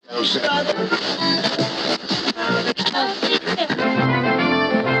All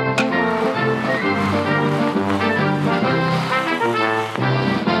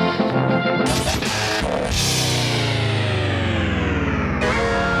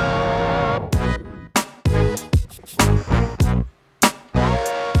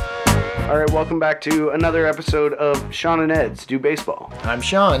right, welcome back to another episode of Sean and Ed's Do Baseball. I'm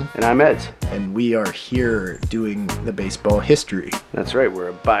Sean. And I'm Eds. And we are here doing the baseball history. That's right, we're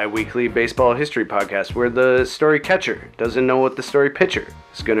a bi-weekly baseball history podcast where the story catcher doesn't know what the story pitcher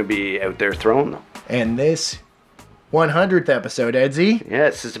is going to be out there throwing them. And this 100th episode, Edsy.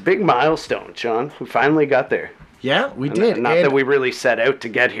 Yes, it's a big milestone, Sean. We finally got there. Yeah, we did. Not that we really set out to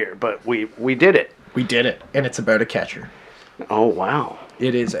get here, but we did it. We did it. And it's about a catcher. Oh, wow.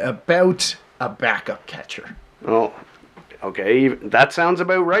 It is about a backup catcher. Oh, okay. That sounds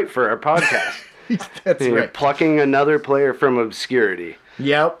about right for our podcast. That's You're right. plucking another player from obscurity.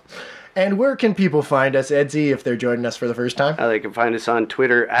 Yep. And where can people find us, Edsy, if they're joining us for the first time? They can find us on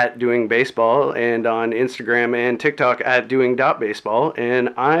Twitter at Doing Baseball and on Instagram and TikTok at Doing.Baseball.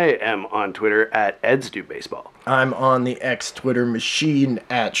 And I am on Twitter at Eds Do Baseball. I'm on the X Twitter machine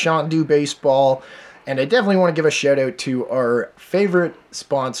at Sean Do Baseball. And I definitely want to give a shout out to our favorite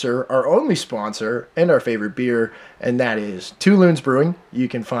sponsor, our only sponsor, and our favorite beer, and that is Two Loons Brewing. You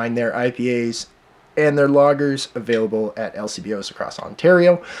can find their IPAs and their lagers available at LCBOs across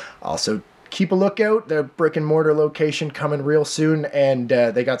Ontario. Also, keep a lookout. Their brick and mortar location coming real soon, and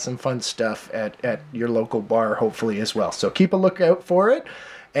they got some fun stuff at your local bar, hopefully, as well. So keep a lookout for it.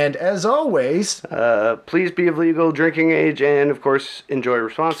 And as always, please be of legal drinking age and, of course, enjoy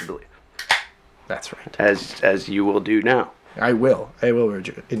responsibly. That's right. As you will do now. I will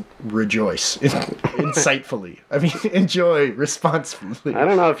rejoice insightfully. I mean, enjoy responsibly. I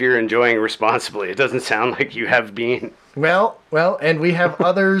don't know if you're enjoying responsibly. It doesn't sound like you have been. Well, and we have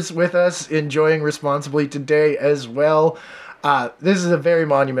others with us enjoying responsibly today as well. This is a very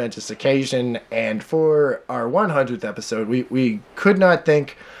monumentous occasion, and for our 100th episode, we could not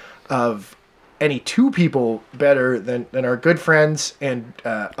think of any two people better than our good friends and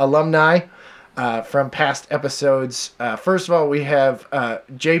alumni from past episodes. First of all, we have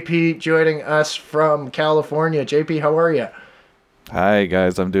JP joining us from California. JP, how are you? Hi,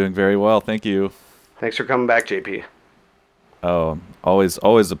 guys. I'm doing very well. Thank you. Thanks for coming back, JP. Oh, always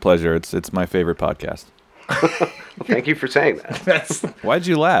a pleasure. It's my favorite podcast. Thank you for saying that. Why'd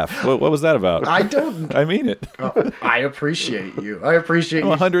you laugh? What was that about? I don't. I mean it. I appreciate you. I appreciate I'm you.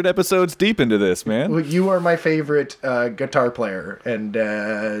 100 episodes deep into this, man. Well, you are my favorite guitar player, and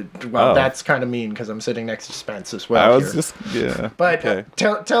that's kind of mean because I'm sitting next to Spence as well. I was here. But okay.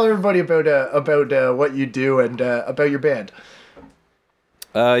 Tell everybody about what you do and about your band.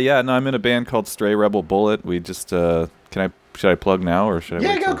 I'm in a band called Stray Rebel Bullet. We just should I plug now or should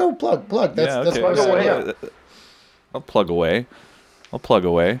I? Yeah, go plug. That's what I'm saying. I'll plug away.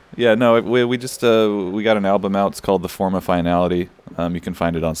 Yeah, no, we just we got an album out. It's called The Form of Finality. You can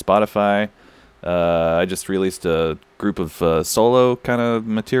find it on Spotify. I just released a group of solo kind of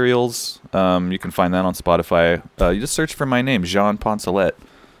materials. You can find that on Spotify. You just search for my name, Jean Poincelet,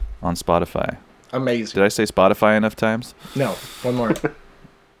 on Spotify. Amazing. Did I say Spotify enough times? No, one more.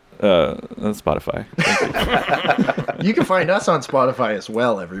 Spotify. Thank you. You can find us on Spotify as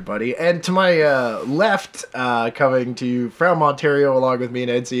well, everybody. And to my left, coming to you from Ontario along with me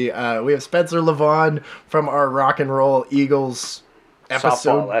and Edsy, we have Spencer Levon from our Rock and Roll Eagles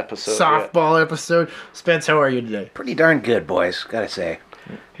softball episode. Spence, how are you today? Pretty darn good, boys, gotta say.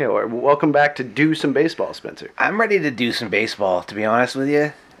 Yeah, well, welcome back to Do Some Baseball, Spencer. I'm ready to do some baseball, to be honest with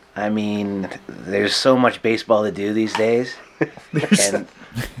you. I mean, there's so much baseball to do these days.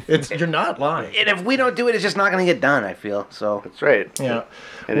 You're not lying. And if we don't do it, it's just not going to get done, I feel. So that's right. Yeah.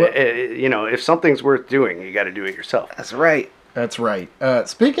 And if something's worth doing, you got to do it yourself. That's right. That's right.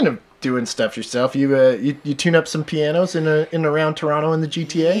 Speaking of doing stuff yourself, you tune up some pianos in around Toronto in the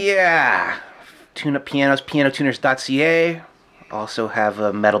GTA? Yeah. Tune up pianos, pianotuners.ca. Also have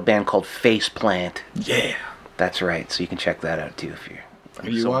a metal band called FACEPLANT. Yeah. That's right. So you can check that out too if you're. Are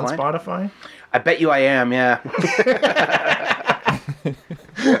you on Spotify? I bet you I am, yeah.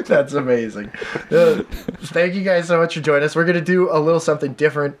 That's amazing. Thank you guys so much for joining us. We're going to do a little something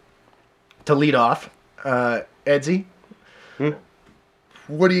different to lead off. Edsy,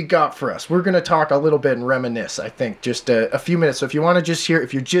 what do you got for us? We're going to talk a little bit and reminisce, I think, just a few minutes. So if you want to just hear,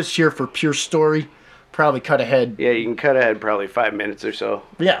 if you're just here for pure story, probably cut ahead. Yeah, you can cut ahead probably 5 minutes or so.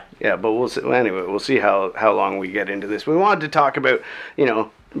 Yeah. Yeah, but we'll see how long we get into this. We wanted to talk about, we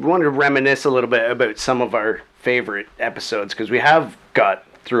wanted to reminisce a little bit about some of our favorite episodes because we have got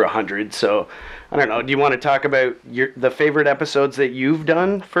through 100. So I don't know. Do you want to talk about the favorite episodes that you've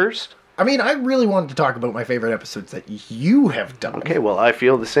done first? I mean, I really wanted to talk about my favorite episodes that you have done. Okay, well, I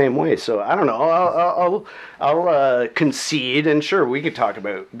feel the same way. So I don't know. I'll concede, and sure, we could talk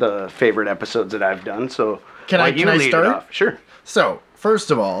about the favorite episodes that I've done. So Can I lead start? it off? Sure. So, first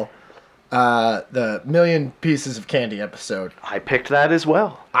of all, the Million Pieces of Candy episode. I picked that as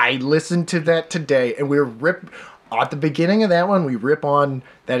well. I listened to that today, and at the beginning of that one, we rip on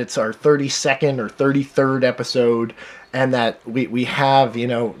that it's our 32nd or 33rd episode, and that we have,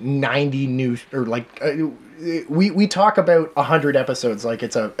 90 new, or like, we talk about 100 episodes like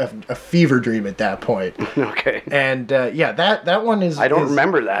it's a fever dream at that point. Okay. And that one is. I don't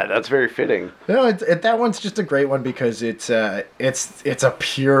remember that. That's very fitting. No, that one's just a great one because it's a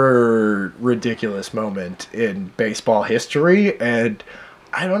pure ridiculous moment in baseball history, and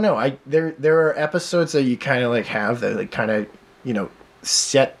I don't know. There are episodes that you kind of like have that like kind of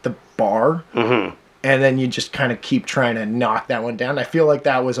set the bar, and then you just kind of keep trying to knock that one down. I feel like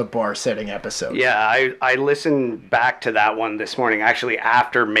that was a bar setting episode. Yeah, I listened back to that one this morning actually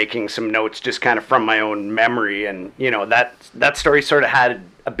after making some notes just kind of from my own memory, and that story sort of had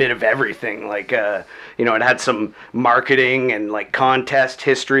a bit of everything. Like it had some marketing and like contest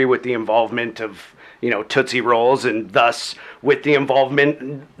history with the involvement of Tootsie Rolls, and thus with the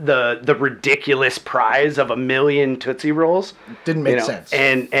involvement, the ridiculous prize of 1 million Tootsie Rolls. Didn't make sense.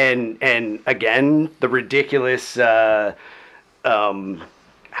 And again, the ridiculous, I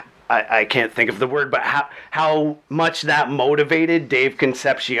can't think of the word, but how much that motivated Dave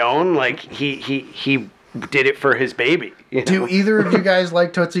Concepcion. Like he did it for his baby. Do either of you guys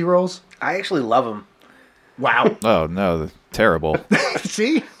like Tootsie Rolls? I actually love them. Wow. Oh no, terrible.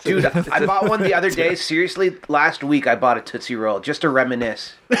 See? Dude, I bought one the other day. Seriously, last week I bought a Tootsie Roll just to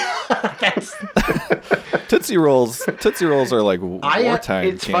reminisce. Tootsie Rolls are like wartime.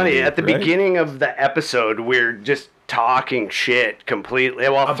 It's candy, funny, at the right? beginning of the episode, we're just talking shit completely.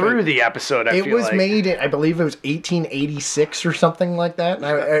 Well, through the episode, I it feel was like. made in, I believe it was 1886 or something like that. And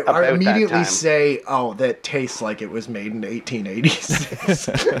I About that immediately time. say, oh, that tastes like it was made in 1886.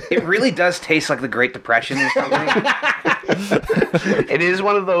 It really does taste like the Great Depression or something. It is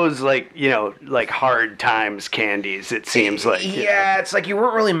one of those, like hard times candies, it seems like. Yeah, it's like you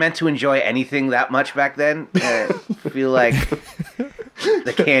weren't really meant to enjoy anything that much back then. I feel like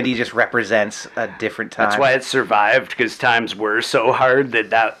the candy just represents a different time. That's why it survived, because times were so hard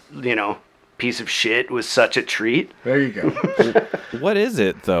that piece of shit was such a treat. There you go. What is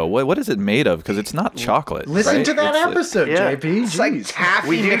it though? What is it made of? Because it's not chocolate. Listen right? to that It's episode, yeah. JP. It's like Jeez. taffy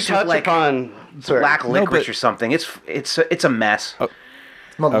We do mixed with touch like upon black licorice but- or something. It's a mess.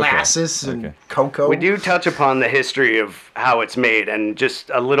 Molasses and Okay. cocoa. We do touch upon the history of how it's made, and just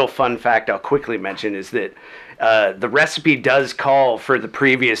a little fun fact I'll quickly mention is that the recipe does call for the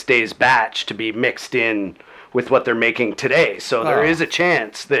previous day's batch to be mixed in with what they're making today. So there is a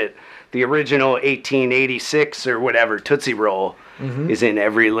chance that the original 1886 or whatever Tootsie Roll is in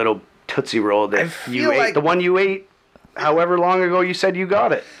every little Tootsie Roll that you feel ate. like- The one you ate however long ago you said you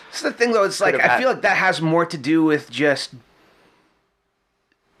got it. It's the thing though. It's like I feel like that has more to do with just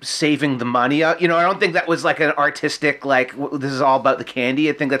saving the money out. I don't think that was like an artistic, like, this is all about the candy.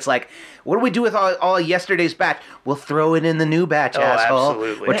 I think that's like, what do we do with all of yesterday's batch? We'll throw it in the new batch, asshole.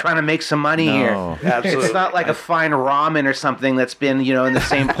 absolutely. We're trying to make some money here. Absolutely. It's not like a fine ramen or something that's been, in the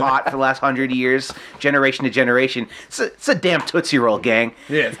same pot for the last 100 years, generation to generation. It's a damn Tootsie Roll, gang.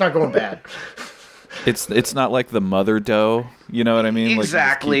 Yeah, it's not going bad. It's not like the mother dough. You know what I mean?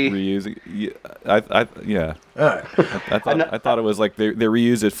 Exactly. Like you just keep reusing. Yeah. All right. I thought it was like they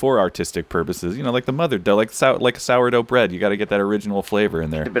reuse it for artistic purposes. Like the mother dough, like sourdough bread. You got to get that original flavor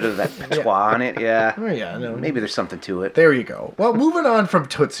in there. A bit of that patois on it, yeah. Oh, yeah, no. Maybe there's something to it. There you go. Well, moving on from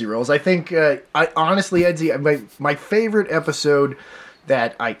Tootsie Rolls, I think, I honestly, Edsy, my favorite episode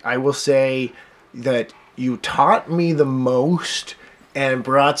that I will say that you taught me the most and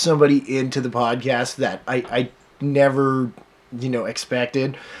brought somebody into the podcast that I never,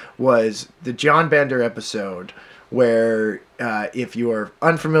 expected was the John Bender episode, where if you are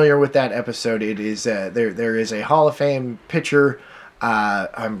unfamiliar with that episode, it is there is a Hall of Fame pitcher.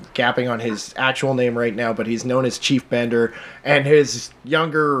 I'm gapping on his actual name right now, but he's known as Chief Bender, and his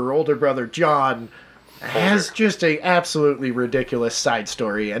younger or older brother John has just a absolutely ridiculous side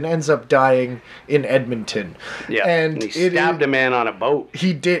story and ends up dying in Edmonton. Yeah, and he stabbed a man on a boat.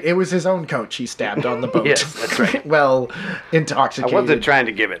 He did. It was his own coach he stabbed on the boat. Yes, that's right. Well, I intoxicated. wasn't trying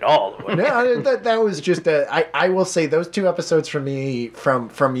to give it all away. No, that was just I will say those two episodes from me,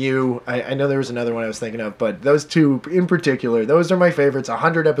 from you, I know there was another one I was thinking of, but those two in particular, those are my favorites.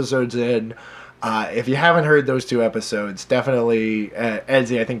 100 episodes in, If you haven't heard those 2 episodes, definitely,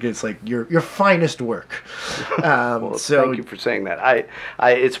 Edsy, I think it's like your finest work. Well, thank you for saying that.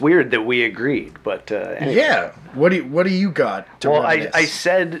 It's weird that we agreed, but anyway. Yeah. What do you got to reminisce? I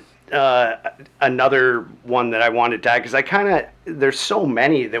said another one that I wanted to add, because there's so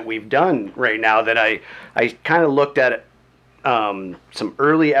many that we've done right now that I kind of looked at some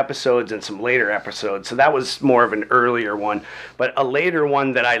early episodes and some later episodes. So that was more of an earlier one, but a later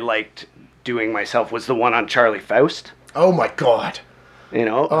one that I liked doing myself was the one on Charlie Faust. Oh my God. You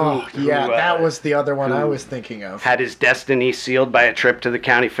know? That was the other one I was thinking of. Had his destiny sealed by a trip to the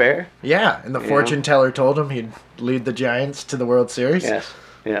county fair. Yeah, and the fortune teller told him he'd lead the Giants to the World Series. Yes,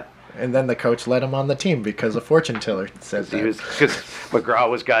 yeah. And then the coach let him on the team because a fortune teller said that. Because McGraw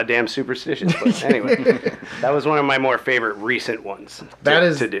was goddamn superstitious. But anyway, that was one of my more favorite recent ones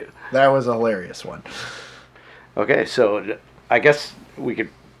to do. That was a hilarious one. Okay, so I guess we could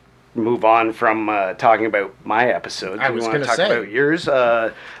move on from talking about my episodes. I was going to talk say about yours.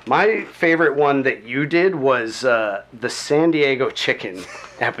 My favorite one that you did was the San Diego chicken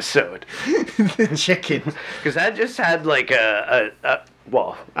episode. The chicken, because that just had like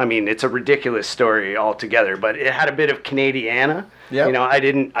well, I mean, it's a ridiculous story altogether, but it had a bit of Canadiana. Yep. You know, I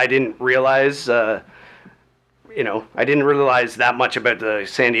didn't realize. I didn't realize that much about the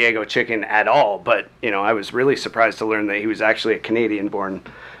San Diego chicken at all, but, I was really surprised to learn that he was actually a Canadian-born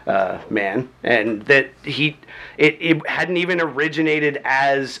man, and that it hadn't even originated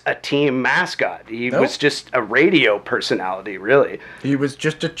as a team mascot. He was just a radio personality, really. He was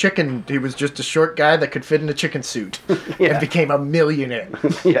just a chicken. He was just a short guy that could fit in a chicken suit and became a millionaire.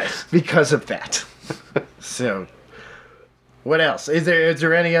 Yes. Because of that. So... what else? Is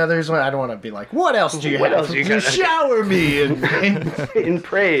there any others? I don't want to be like, what else do you have? Else you got? Shower me in praise. In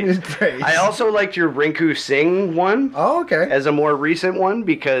praise. I also liked your Rinku Singh one. Oh, okay. As a more recent one,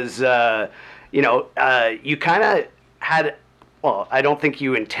 because, you kind of had... Well, I don't think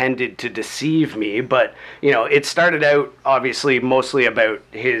you intended to deceive me, but, it started out, obviously, mostly about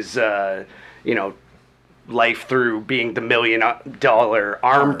his, life through being the $1 million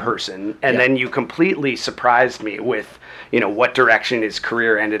arm person, and then you completely surprised me with what direction his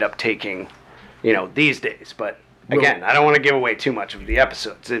career ended up taking these days. But again, I don't want to give away too much of the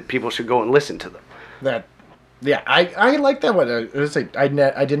episodes. People should go and listen to them. I like that one.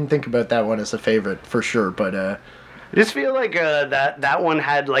 I didn't think about that one as a favorite for sure, but I just feel like that one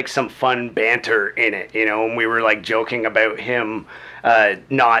had like some fun banter in it, and we were like joking about him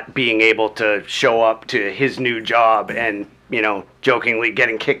not being able to show up to his new job and, jokingly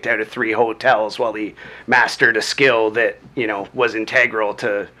getting kicked out of 3 hotels while he mastered a skill that, was integral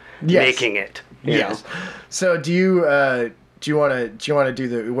to making it. You know? So do you want to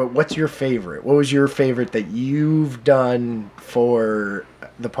do what's your favorite? What was your favorite that you've done for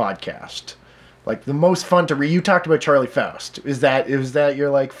the podcast? Like the most fun to read. You talked about Charlie Faust. Is that your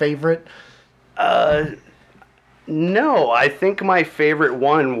like favorite? No, I think my favorite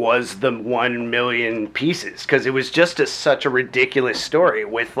one was the 1 million pieces, because it was just such a ridiculous story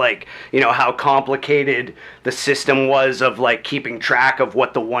with like, how complicated the system was of like keeping track of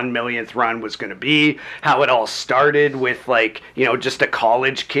what the 1 millionth run was going to be, how it all started with like, just a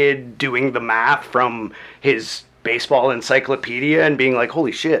college kid doing the math from his baseball encyclopedia and being like,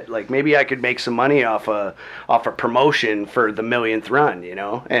 holy shit, like maybe I could make some money off a promotion for the 1 millionth run,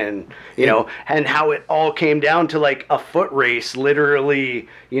 and and how it all came down to like a foot race, literally,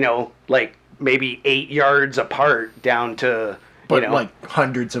 like maybe 8 yards apart down to like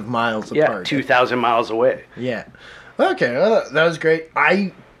hundreds of miles apart. 2,000 miles away. Yeah. Okay, well, that was great.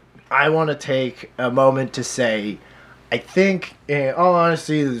 I want to take a moment to say, I think, in all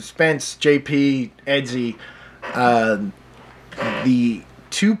honesty, Spence, JP, Edsy, the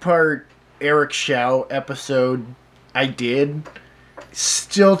 2-part Eric Shao episode I did,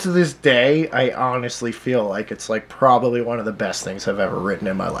 still to this day, I honestly feel like it's like probably one of the best things I've ever written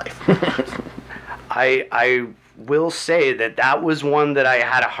in my life. I will say that was one that I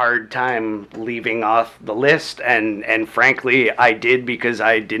had a hard time leaving off the list, and frankly I did, because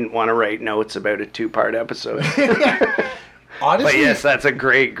I didn't want to write notes about a 2-part episode. Honestly, but yes, that's a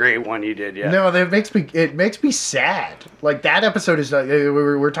great one you did. Yeah. No, it makes me sad. Like that episode is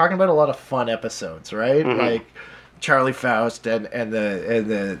we're talking about a lot of fun episodes, right? Mm-hmm. Like Charlie Faust and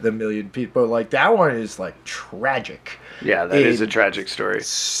the million people. Like that one is like tragic. Yeah, that is a tragic story.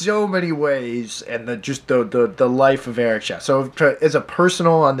 So many ways, and the life of Eric Shaw. So as a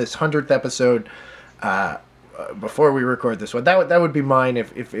personal on this 100th episode. Before we record this one, that would be mine.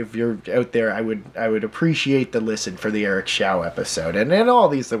 If you're out there, I would appreciate the listen for the Eric Shao episode and all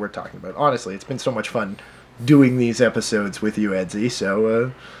these that we're talking about. Honestly, it's been so much fun doing these episodes with you, Edsy.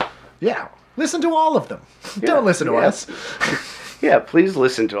 So yeah, listen to all of them. Don't listen to us. Yeah, please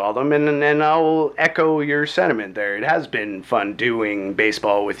listen to all of them, and I'll echo your sentiment there. It has been fun doing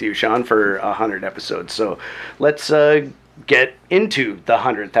baseball with you, Sean, for 100 episodes. So let's get into the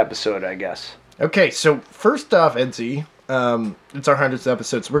 100th episode, I guess. Okay, so first off, Edsy, it's our 100th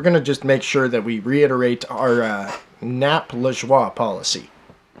episode, so we're going to just make sure that we reiterate our Nap La Joie policy.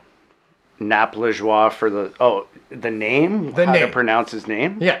 Nap La Joie for the name? The How name. to pronounce his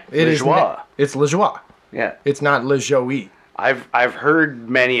name? Yeah, it is. It's La Joie. Yeah. It's not La Joie. I've heard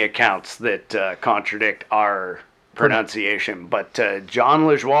many accounts that contradict our pronunciation, but John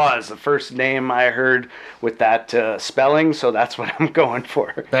Lajoie is the first name I heard with that spelling, so that's what I'm going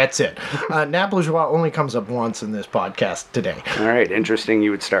for. That's it. Nap La Joie only comes up once in this podcast today. All right, interesting.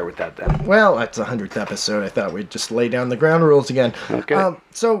 You would start with that then. Well, that's the 100th episode. I thought we'd just lay down the ground rules again. Okay.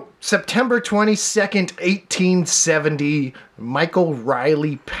 So, September 22nd, 1870, Michael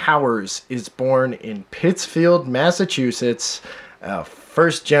Riley Powers is born in Pittsfield, Massachusetts,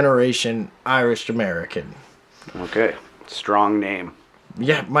 first-generation Irish-American. Okay, strong name.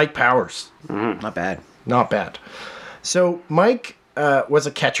 Yeah, Mike Powers. Not bad. Not bad. So, Mike was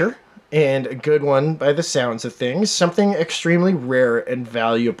a catcher, and a good one by the sounds of things, something extremely rare and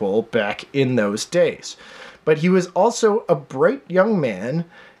valuable back in those days. But he was also a bright young man,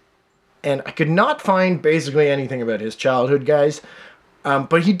 and I could not find basically anything about his childhood, guys,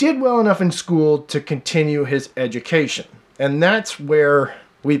 but he did well enough in school to continue his education. And that's where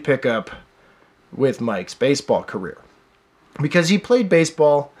we pick up with Mike's baseball career. Because he played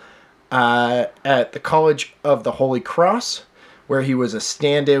baseball at the College of the Holy Cross, where he was a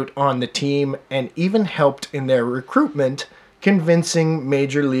standout on the team and even helped in their recruitment, convincing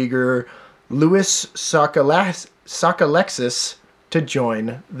major leaguer Louis Sockalexis to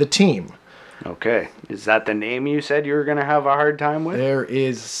join the team. Okay, is that the name you said you were going to have a hard time with? There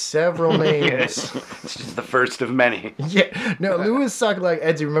is several names. It's just the first of many. Yeah, no, Louis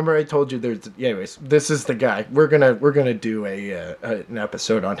Sockalexis. Remember I told you there's. Anyways, this is the guy. We're gonna do an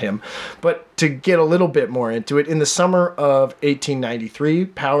episode on him, but to get a little bit more into it, in the summer of 1893,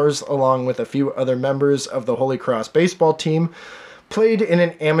 Powers, along with a few other members of the Holy Cross baseball team, played in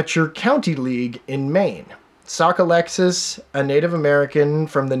an amateur county league in Maine. Sockalexis, a Native American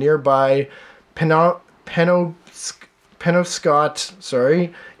from the nearby Penobscot,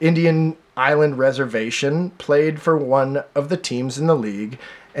 Indian Island Reservation, played for one of the teams in the league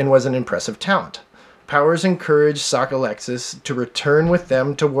and was an impressive talent. Powers encouraged Sockalexis to return with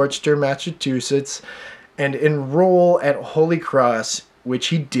them to Worcester, Massachusetts, and enroll at Holy Cross, which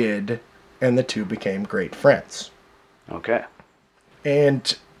he did, and the two became great friends. Okay.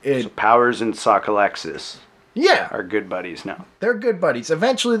 And So Powers and Sockalexis yeah, are good buddies now. they're good buddies.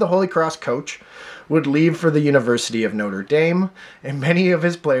 Eventually, the Holy Cross coach would leave for the University of Notre Dame, and many of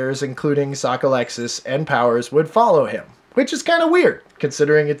his players, including Sockalexis and Powers, would follow him, which is kind of weird,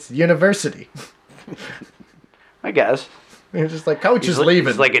 considering it's university. I guess. You're just like, coach is leaving.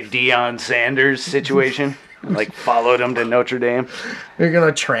 It's like a Deion Sanders situation. Like, followed him to Notre Dame. You're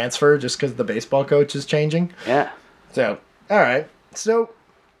going to transfer just because the baseball coach is changing? Yeah. So, all right. So,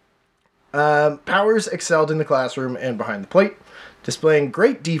 Powers excelled in the classroom and behind the plate, displaying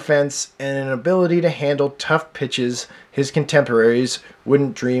great defense and an ability to handle tough pitches his contemporaries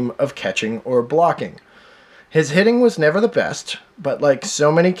wouldn't dream of catching or blocking. His hitting was never the best, but like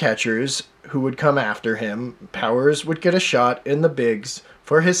so many catchers who would come after him, Powers would get a shot in the bigs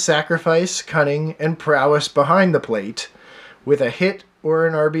for his sacrifice, cunning, and prowess behind the plate, with a hit or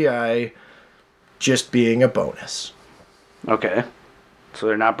an RBI just being a bonus. Okay. So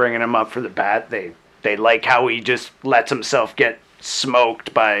they're not bringing him up for the bat. They like how he just lets himself get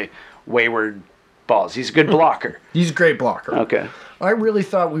smoked by wayward balls. He's a good blocker. He's a great blocker. Okay. I really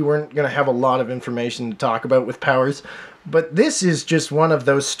thought we weren't going to have a lot of information to talk about with Powers, but this is just one of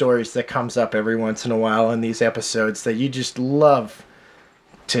those stories that comes up every once in a while in these episodes that you just love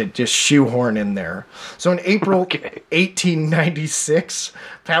to just shoehorn in there. So in April 1896,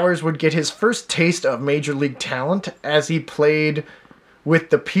 Powers would get his first taste of major league talent as he played with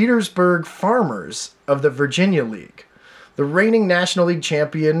the Petersburg Farmers of the Virginia League. The reigning National League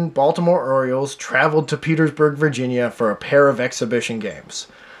champion Baltimore Orioles traveled to Petersburg, Virginia for a pair of exhibition games.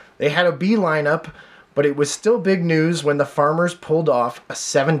 They had a B lineup, but it was still big news when the Farmers pulled off a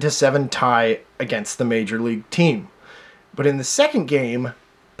 7-7 tie against the Major League team. But in the second game,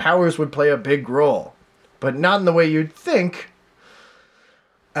 Powers would play a big role, but not in the way you'd think.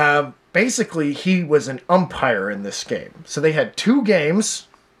 Basically, he was an umpire in this game. So they had two games.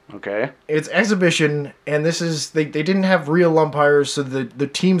 Okay. It's exhibition, and this is they didn't have real umpires, so the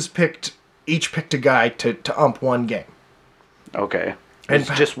teams each picked a guy to ump one game. Okay. It's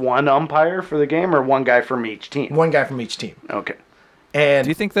just one umpire for the game, or one guy from each team? One guy from each team. Okay. And Do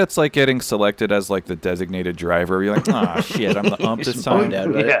you think that's like getting selected as like the designated driver? You're like, ah, shit, I'm the ump this time.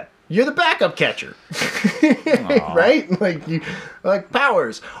 Yeah. you're the backup catcher, right? Like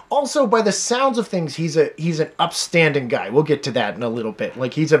Powers. Also, by the sounds of things, he's an upstanding guy. We'll get to that in a little bit.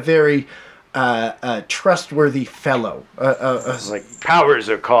 Like he's a very trustworthy fellow. Like Powers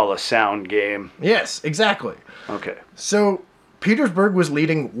are called a sound game. Yes, exactly. Okay. So Petersburg was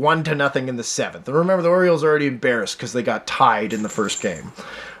leading 1-0 in the 7th. And remember, the Orioles are already embarrassed because they got tied in the first game.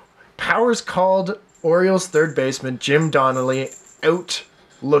 Powers called Orioles third baseman Jim Donnelly out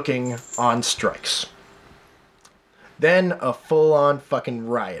looking on strikes. Then a full-on fucking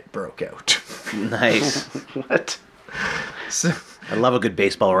riot broke out. Nice. What? So, I love a good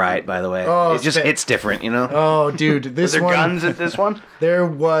baseball riot, by the way. Oh, it just hits different, you know? oh, dude, Were this there one... guns at this one? There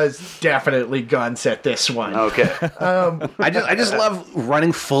was definitely guns at this one. Okay. I just love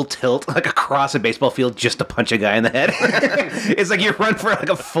running full tilt like across a baseball field just to punch a guy in the head. It's like you run for like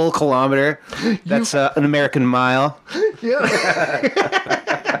a full kilometer. That's an American mile. Yeah.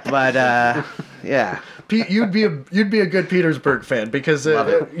 But yeah. Pete, you'd be a good Petersburg fan because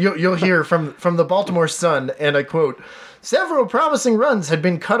you'll hear from the Baltimore Sun, and I quote, "Several promising runs had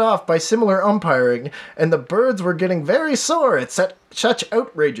been cut off by similar umpiring, and the Birds were getting very sore at such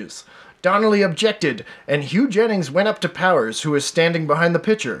outrages. Donnelly objected, and Hugh Jennings went up to Powers, who was standing behind the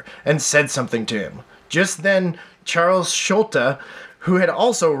pitcher, and said something to him. Just then, Charles Schulte, who had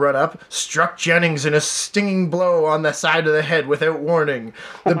also run up, struck Jennings in a stinging blow on the side of the head without warning.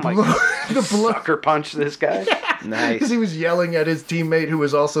 The blow Sucker punch this guy? Nice. because he was yelling at his teammate, who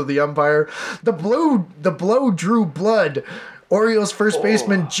was also the umpire. The blow drew blood. Orioles first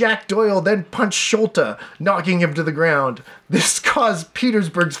baseman Jack Doyle then punched Schulte, knocking him to the ground. This caused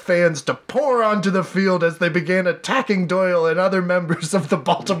Petersburg's fans to pour onto the field as they began attacking Doyle and other members of the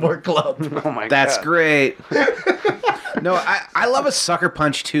Baltimore club. Oh my god. That's great. No, I love a sucker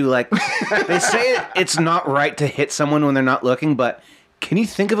punch too. Like they say it's not right to hit someone when they're not looking, but can you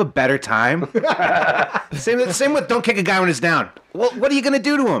think of a better time? Same with don't kick a guy when he's down. Well, what are you gonna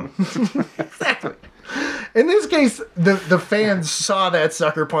do to him? Exactly. In this case, the fans saw that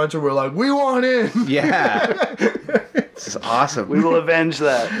sucker punch and were like, "We want in." Yeah, this is awesome. We will avenge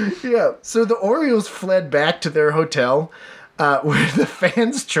that. Yeah. So the Orioles fled back to their hotel, where the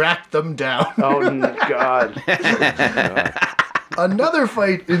fans tracked them down. Oh god. Another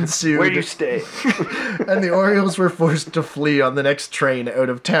fight ensued. Where do you stay? And the Orioles were forced to flee on the next train out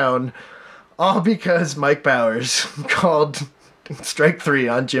of town, all because Mike Powers called strike 3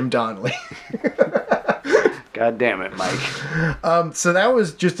 on Jim Donnelly. God damn it, Mike. So that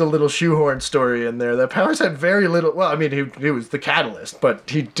was just a little shoehorn story in there. That Powers had very little. Well, I mean, he was the catalyst, but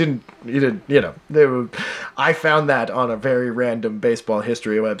he didn't. You know, I found that on a very random baseball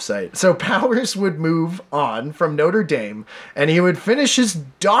history website. So Powers would move on from Notre Dame, and he would finish his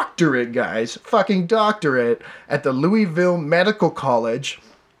doctorate, guys, fucking doctorate, at the Louisville Medical College.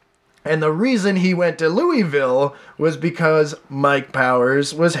 And the reason he went to Louisville was because Mike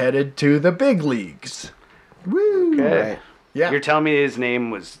Powers was headed to the big leagues. Woo! Okay. Yeah. You're telling me his name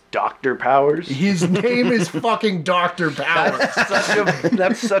was Dr. Powers? His name is fucking Dr. Powers.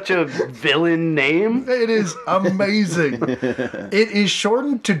 That's such a villain name. It is amazing. It is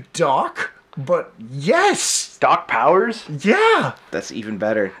shortened to Doc, but yes. Doc Powers? Yeah. That's even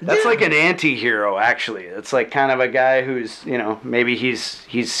better. That's Yeah. like an anti-hero, actually. It's like kind of a guy who's, maybe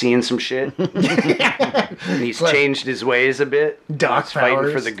he's seen some shit. And he's changed his ways a bit. Doc He's fighting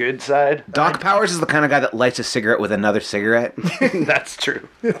Powers. for the good side. Doc Powers is the kind of guy that lights a cigarette with another cigarette. That's true.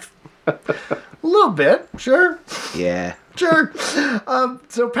 A little bit. Sure. Yeah. Sure.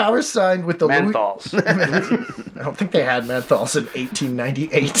 So Powers signed with the Menthols. I don't think they had menthols in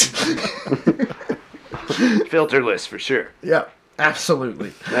 1898. Filterless for sure. Yeah,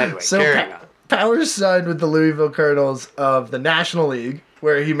 absolutely. Anyway, So carrying on. Powers signed with the Louisville Cardinals of the National League,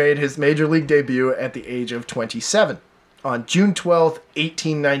 where he made his major league debut at the age of 27 on June 12th,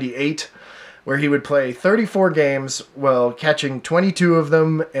 1898, where he would play 34 games while catching 22 of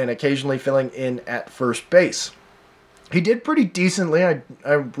them and occasionally filling in at first base. He did pretty decently. I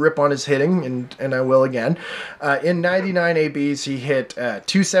rip on his hitting, and I will again. In 99 ABs, he hit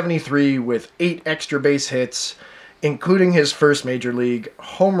 273 with 8 extra base hits, including his first major league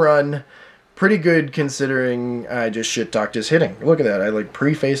home run. Pretty good considering I just shit-talked his hitting. Look at that. I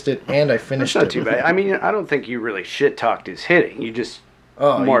prefaced it and I finished Not it. too bad. I mean, I don't think you really shit-talked his hitting. You just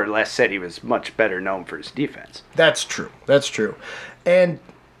more or less said he was much better known for his defense. That's true. That's true. And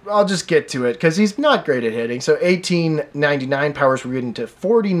I'll just get to it because he's not great at hitting. So 1899, Powers were into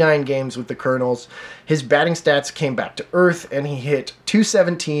 49 games with the Colonels. His batting stats came back to earth, and he hit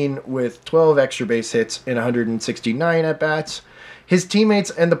 .217 with 12 extra base hits in 169 at-bats. His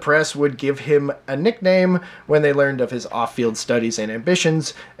teammates and the press would give him a nickname when they learned of his off-field studies and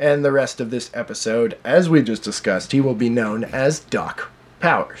ambitions, and the rest of this episode, as we just discussed, he will be known as Doc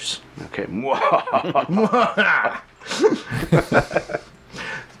Powers. Okay.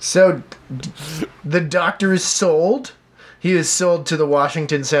 So, the Doctor is sold. He is sold to the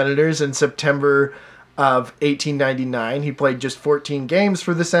Washington Senators in September of 1899. He played just 14 games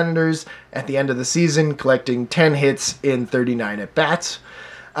for the Senators at the end of the season, collecting 10 hits in 39 at-bats.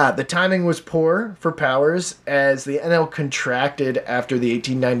 The timing was poor for Powers as the NL contracted after the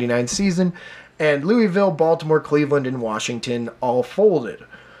 1899 season, and Louisville, Baltimore, Cleveland, and Washington all folded.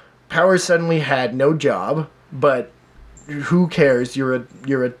 Powers suddenly had no job, but who cares? You're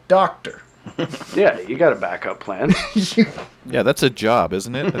a doctor. Yeah, you got a backup plan. Yeah, that's a job,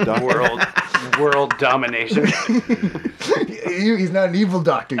 isn't it? A doctor? World domination. He's not an evil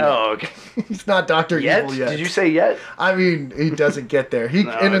doctor yet. Oh, okay. He's not Dr. Evil yet. Did you say yet? I mean, he doesn't get there. In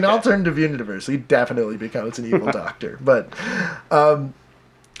an alternative universe, he definitely becomes an evil doctor. But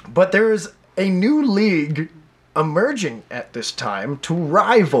there is a new league emerging at this time to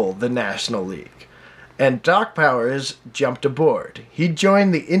rival the National League. And Doc Powers jumped aboard. He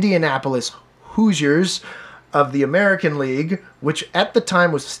joined the Indianapolis Hoosiers of the American League, which at the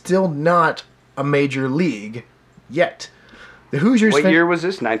time was still not a major league yet. The Hoosiers. What year was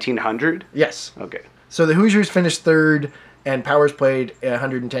this? 1900? Yes. Okay. So the Hoosiers finished third, and Powers played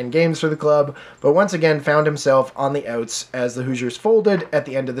 110 games for the club, but once again found himself on the outs as the Hoosiers folded at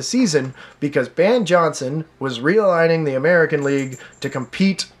the end of the season because Ban Johnson was realigning the American League to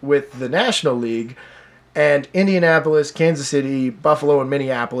compete with the National League. And Indianapolis, Kansas City, Buffalo, and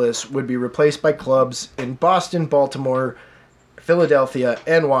Minneapolis would be replaced by clubs in Boston, Baltimore, Philadelphia,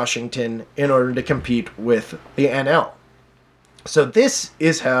 and Washington in order to compete with the NL. So this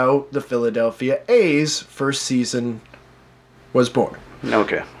is how the Philadelphia A's first season was born.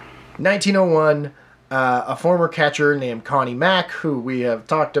 Okay. 1901, a former catcher named Connie Mack, who we have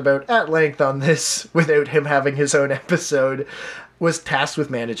talked about at length on this without him having his own episode, was tasked with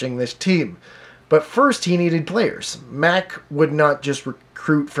managing this team. But first, he needed players. Mack would not just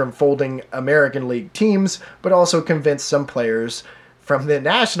recruit from folding American League teams, but also convince some players from the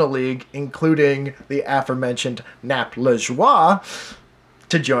National League, including the aforementioned Nap Lajoie,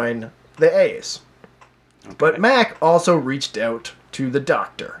 to join the A's. Okay. But Mack also reached out to the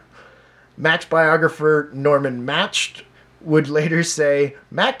Doctor. Mack's biographer Norman Matched would later say,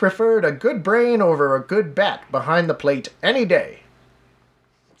 Mack preferred a good brain over a good bat behind the plate any day.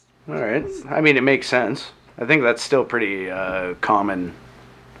 All right. I mean, it makes sense. I think that's still pretty common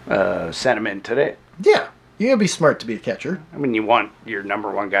sentiment today. Yeah. You gotta be smart to be a catcher. I mean, you want your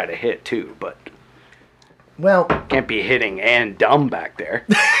number one guy to hit, too, but... Well... Can't be hitting and dumb back there.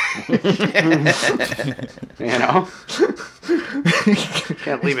 You know?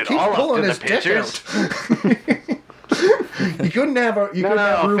 Can't leave it all up to the pitchers. You couldn't have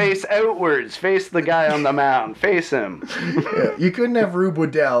Rube... face outwards. Face the guy on the mound. Face him. Yeah, you couldn't have Rube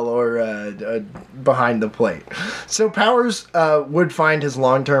Waddell or behind the plate. So Powers would find his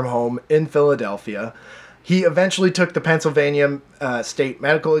long-term home in Philadelphia. He eventually took the Pennsylvania state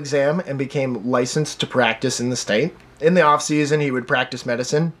medical exam and became licensed to practice in the state. In the off-season, he would practice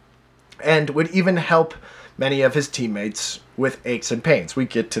medicine and would even help many of his teammates with aches and pains. We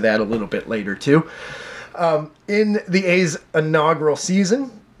get to that a little bit later, too. In the A's inaugural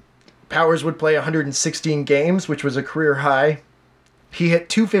season, Powers would play 116 games, which was a career high. He hit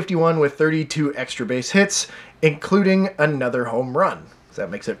 .251 with 32 extra base hits, including another home run. So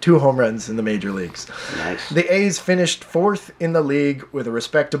that makes it 2 home runs in the major leagues. Nice. The A's finished 4th in the league with a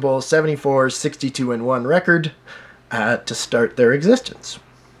respectable 74-62-1 record to start their existence.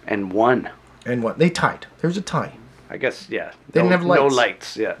 And won. They tied. There's a tie. I guess, yeah. They didn't have lights. No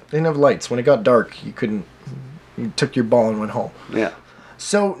lights, yeah. They didn't have lights. When it got dark, you took your ball and went home. Yeah.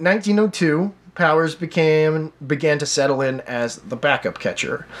 So, 1902, Powers began to settle in as the backup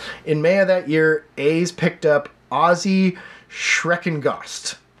catcher. In May of that year, A's picked up Ozzie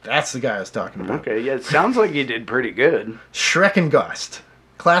Schreckengost. That's the guy I was talking about. Okay, yeah, it sounds like you did pretty good. Schreckengost.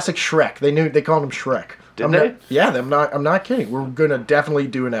 Classic Shrek. They called him Shrek. Did they? Yeah, I'm not kidding. We're gonna definitely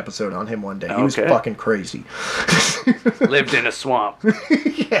do an episode on him one day. He was fucking crazy. Lived in a swamp.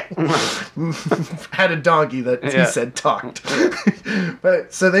 Yeah. Had a donkey that he said talked.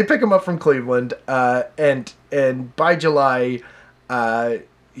 But so they pick him up from Cleveland, and by July,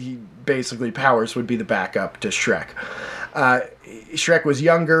 basically Powers would be the backup to Shrek. Shrek was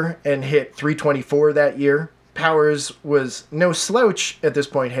younger and hit .324 that year. Powers was no slouch at this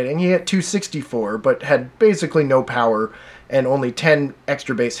point hitting. He hit .264, but had basically no power and only 10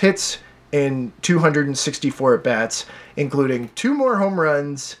 extra base hits in 264 at-bats, including 2 more home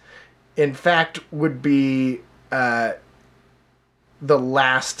runs. In fact, would be the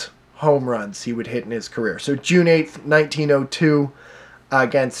last home runs he would hit in his career. So June 8th, 1902,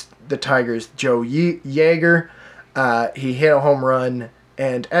 against the Tigers' Joe Yeager, he hit a home run,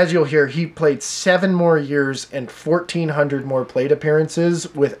 and as you'll hear, he played 7 more years and 1,400 more plate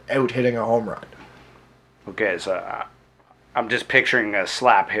appearances without hitting a home run. Okay, so I'm just picturing a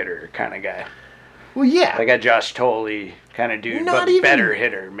slap hitter kind of guy. Well, yeah. Like a Josh Tolley kind of dude, Not but even- better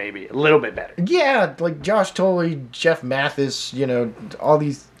hitter, maybe. A little bit better. Yeah, like Josh Tolley, Jeff Mathis, all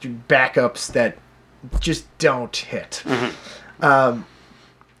these backups that just don't hit. Mm-hmm.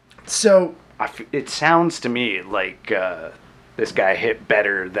 So It sounds to me like this guy hit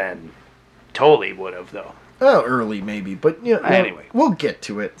better than Tolley would have, though. early maybe, but Anyway. we'll get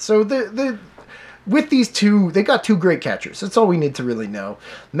to it. So with these two, they got 2 great catchers. That's all we need to really know.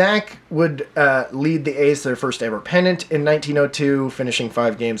 Mack would lead the A's to their first ever pennant in 1902, finishing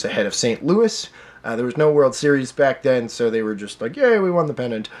 5 games ahead of St. Louis. There was no World Series back then, so they were just like, yay, we won the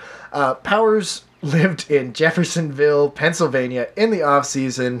pennant. Powers lived in Jeffersonville, Pennsylvania in the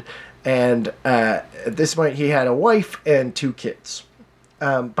off-season, and at this point he had a wife and 2 kids.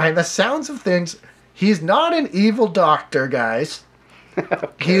 By the sounds of things, he's not an evil doctor, guys.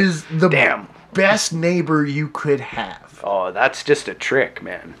 He's the Damn. best neighbor you could have. Oh, that's just a trick,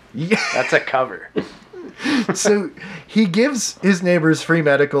 man. Yeah. That's a cover. So he gives his neighbors free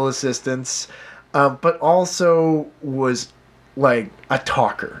medical assistance, but also was like a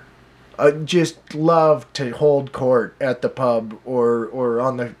talker. Just loved to hold court at the pub or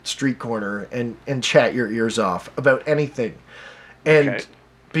on the street corner and chat your ears off about anything. And Okay.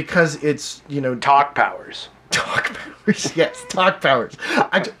 because it's, Talk powers. Talk powers, yes, talk powers.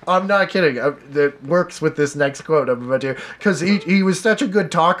 I'm not kidding. That works with this next quote I'm about to, because he was such a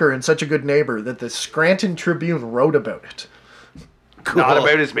good talker and such a good neighbor that the Scranton Tribune wrote about it. Cool. Not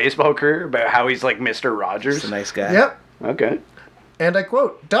about his baseball career, about how he's like Mr. Rogers. He's a nice guy. Yep. Okay. And I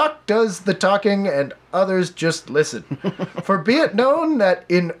quote, Doc does the talking and others just listen. For be it known that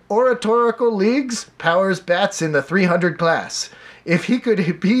in oratorical leagues, Powers bats in the 300 class. If he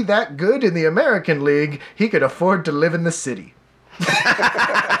could be that good in the American League, he could afford to live in the city.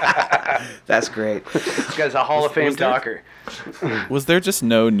 That's great. This guy's a Hall of Fame was there- talker. Was there just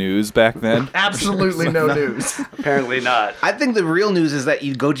no news back then? Absolutely no news. Apparently not. I think the real news is that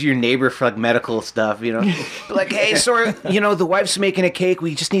you go to your neighbor for like medical stuff, Be like, hey, sorry, the wife's making a cake.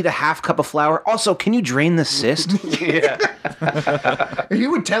 We just need a half cup of flour. Also, can you drain the cyst? Yeah. He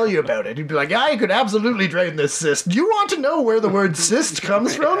would tell you about it. He'd be like, I could absolutely drain this cyst. Do you want to know where the word cyst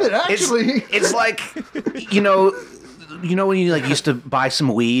comes from? It actually... It's like, when you like used to buy some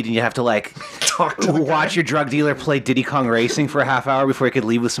weed and you have to like Talk to the watch your drug dealer play Diddy Kong Racing for a half hour before he could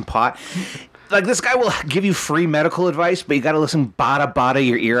leave with some pot. Like, this guy will give you free medical advice, but you got to listen bada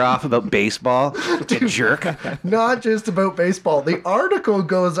your ear off about baseball. Dude, jerk. Not just about baseball. The article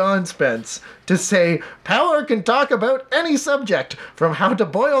goes on, Spence, to say Power can talk about any subject, from how to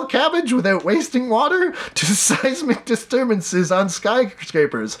boil cabbage without wasting water to seismic disturbances on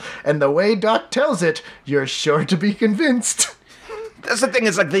skyscrapers. And the way Doc tells it, you're sure to be convinced. That's the thing,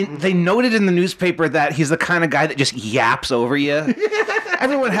 is like they noted in the newspaper that he's the kind of guy that just yaps over you.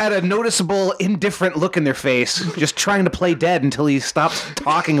 Everyone had a noticeable indifferent look in their face, just trying to play dead until he stopped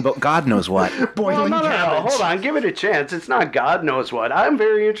talking about God knows what. Well, Boiling no, cabbage. hold on. Give it a chance. It's not God knows what. I'm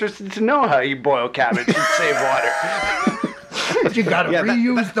very interested to know how you boil cabbage and save water. You gotta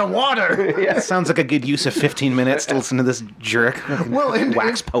reuse the water. That sounds like a good use of 15 minutes to listen to this jerk Well, and-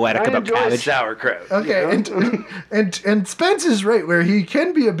 wax poetic I about enjoy cabbage. sauerkraut. Okay, and Spence is right, where he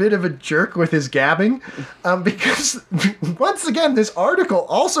can be a bit of a jerk with his gabbing, because once again, this article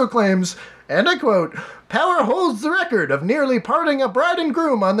also claims, and I quote, Power holds the record of nearly parting a bride and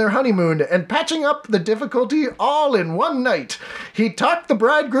groom on their honeymoon and patching up the difficulty all in one night. He talked the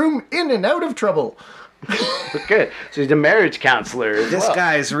bridegroom in and out of trouble. Okay, so he's a marriage counselor as This well.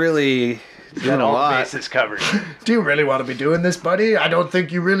 guy's really doing Got a all the lot. bases covered. Do you really want to be doing this, buddy? I don't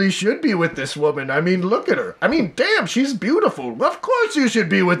think you really should be with this woman. I mean, look at her. I mean, damn, she's beautiful. Of course you should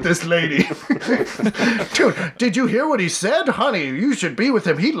be with this lady. Dude, did you hear what he said? Honey, you should be with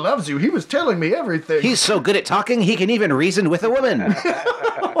him. He loves you. He was telling me everything. He's so good at talking, he can even reason with a woman.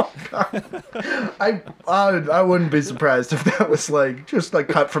 I wouldn't be surprised if that was just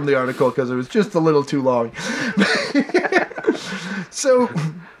cut from the article because it was just a little too long. So,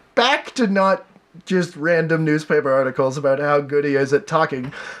 back to not just random newspaper articles about how good he is at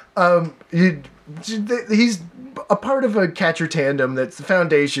talking. He's a part of a catcher tandem that's the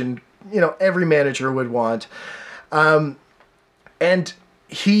foundation, every manager would want. And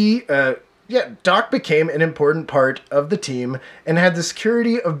he, Doc became an important part of the team and had the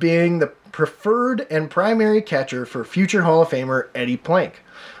security of being the preferred and primary catcher for future Hall of Famer Eddie Plank.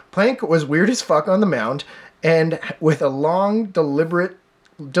 Plank was weird as fuck on the mound, and with a long, deliberate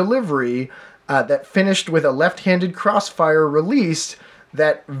delivery that finished with a left-handed crossfire release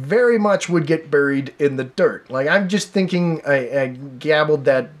that very much would get buried in the dirt. Like, I'm just thinking, I gabbled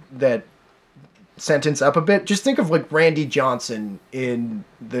that sentence up a bit. Just think of, like, Randy Johnson in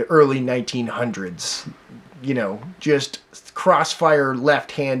the early 1900s. Just crossfire,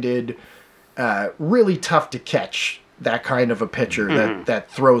 left-handed, really tough to catch. That kind of a pitcher that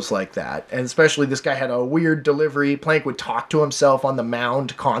throws like that. And especially this guy had a weird delivery. Plank would talk to himself on the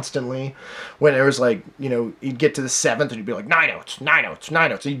mound constantly. When it was like, he'd get to the 7th and he'd be like, 9 outs, 9 outs,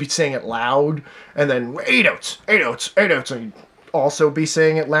 9 outs. And he'd be saying it loud. And then 8 outs, 8 outs, 8 outs. And he'd also be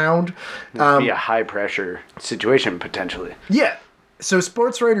saying it loud. It'd be a high pressure situation potentially. Yeah. So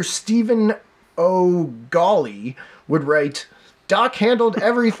sports writer Stephen O'Galley would write, Doc handled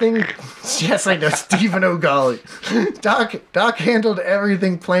everything. Yes, I know, Stephen O'Galley. Doc handled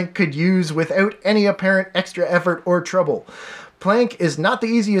everything Plank could use without any apparent extra effort or trouble. Plank is not the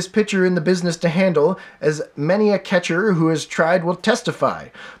easiest pitcher in the business to handle, as many a catcher who has tried will testify.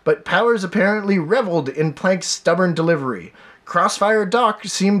 But Powers apparently reveled in Plank's stubborn delivery. Crossfire Doc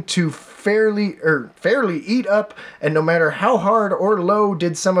seemed to fairly eat up, and no matter how hard or low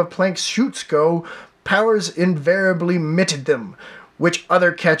did some of Plank's shoots go, Powers invariably mitted them, which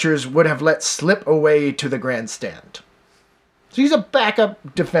other catchers would have let slip away to the grandstand. So he's a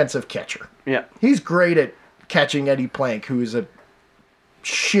backup defensive catcher. Yeah. He's great at catching Eddie Plank, who's a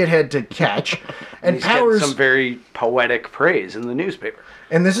shithead to catch. And he's Powers, getting some very poetic praise in the newspaper.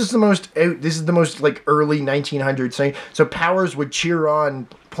 And this is the most like early 1900s thing. So Powers would cheer on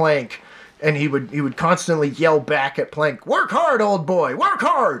Plank, and he would constantly yell back at Plank, "Work hard, old boy, work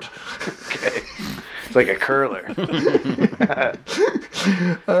hard." Okay. It's like a curler.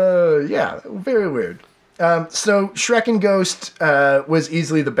 Yeah, very weird. So Shrek and Ghost was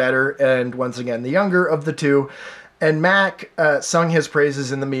easily the better, and once again the younger of the two. And Mac sung his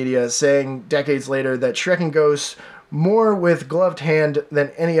praises in the media, saying decades later that Shrek and Ghost more with gloved hand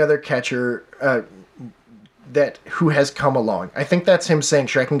than any other catcher who has come along. I think that's him saying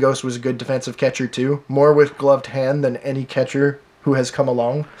Shrek and Ghost was a good defensive catcher too, more with gloved hand than any catcher who has come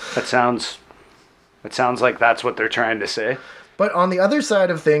along. That sounds like that's what they're trying to say. But on the other side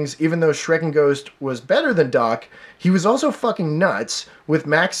of things, even though Shrek and Ghost was better than Doc, he was also fucking nuts, with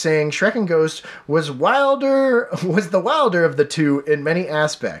Max saying Shrek and Ghost was the wilder of the two in many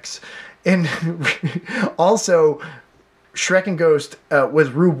aspects. And also, Shrek and Ghost was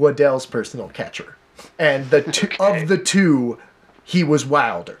Rube Waddell's personal catcher. And of the two, he was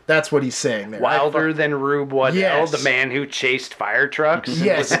wilder. That's what he's saying there. Wilder than Rube Waddell, yes. The man who chased fire trucks and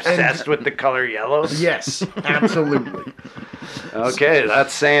yes, was obsessed with the color yellow? Yes, absolutely. Okay,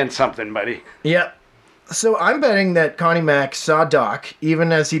 that's saying something, buddy. Yep. So I'm betting that Connie Mack saw Doc,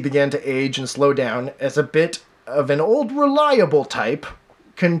 even as he began to age and slow down, as a bit of an old reliable type,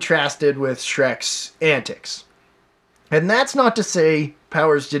 contrasted with Shrek's antics. And that's not to say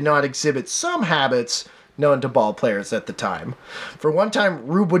Powers did not exhibit some habits known to ball players at the time. For one time,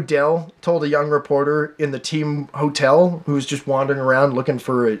 Rube Waddell told a young reporter in the team hotel who was just wandering around looking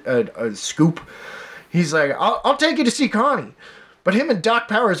for a scoop, he's like, I'll take you to see Connie. But him and Doc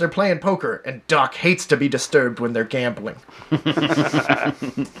Powers are playing poker, and Doc hates to be disturbed when they're gambling.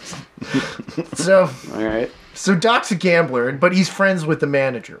 So, all right. So Doc's a gambler, but he's friends with the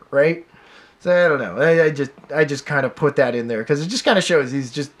manager, right? So I don't know. I just kind of put that in there because it just kind of shows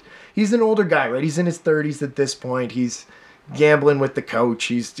he's an older guy, right? He's in his 30s at this point. He's gambling with the coach.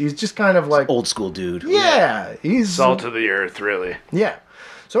 He's just kind of like old school dude. Yeah, he's salt of the earth, really. Yeah.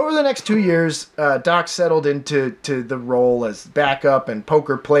 So over the next 2 years, Doc settled into the role as backup and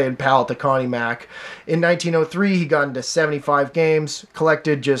poker playing pal to Connie Mack. In 1903, he got into 75 games,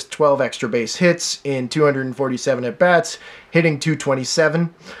 collected just 12 extra base hits in 247 at-bats, hitting .227.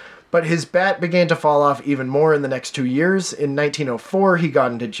 But his bat began to fall off even more in the next 2 years. In 1904, he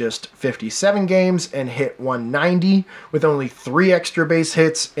got into just 57 games and hit .190, with only 3 extra base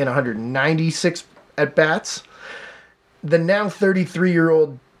hits in 196 at-bats. The now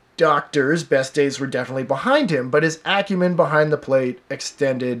 33-year-old Doctor's best days were definitely behind him, but his acumen behind the plate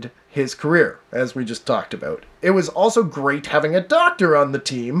extended his career, as we just talked about. It was also great having a doctor on the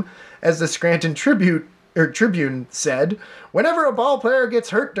team, as the Scranton Tribune Tribune said, "Whenever a ball player gets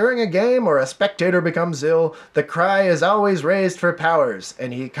hurt during a game or a spectator becomes ill, the cry is always raised for Powers,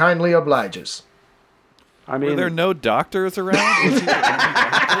 and he kindly obliges." I Were mean, there no doctors around? Was he the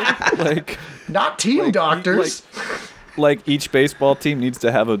only doctor? Like, Not team doctors. like each baseball team needs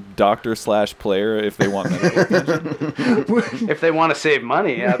to have a doctor/player if they want medical attention. if they want to save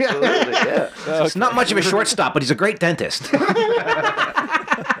money, absolutely, yeah. It's not much of a shortstop, but he's a great dentist.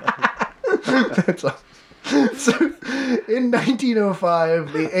 That's all. So, in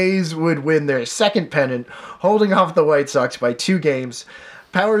 1905, the A's would win their second pennant, holding off the White Sox by 2 games.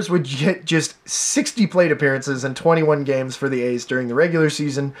 Powers would get just 60 plate appearances and 21 games for the A's during the regular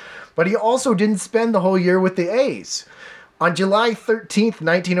season, but he also didn't spend the whole year with the A's. On July 13th,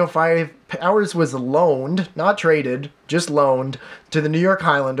 1905, Powers was loaned, not traded, just loaned, to the New York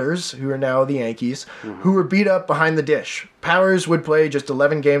Highlanders, who are now the Yankees, who were beat up behind the dish. Powers would play just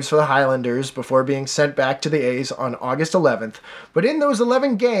 11 games for the Highlanders before being sent back to the A's on August 11th, but in those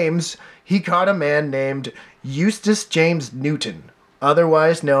 11 games, he caught a man named Eustace James Newton,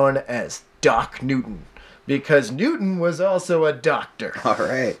 otherwise known as Doc Newton, because Newton was also a doctor. All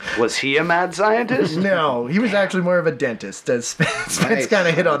right. Was he a mad scientist? No, he was actually more of a dentist, as Spence Nice. kind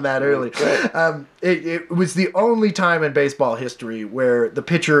of hit on that early. It was the only time in baseball history where the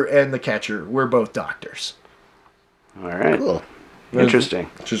pitcher and the catcher were both doctors. All right. Cool. Interesting.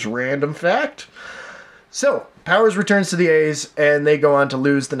 Just random fact. So, Powers returns to the A's, and they go on to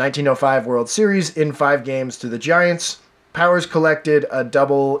lose the 1905 World Series in 5 games to the Giants. Powers collected a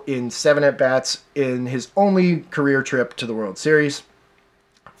double in 7 at-bats in his only career trip to the World Series.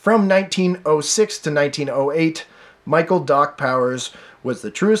 From 1906 to 1908, Michael Doc Powers was the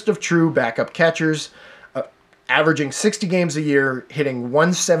truest of true backup catchers, averaging 60 games a year, hitting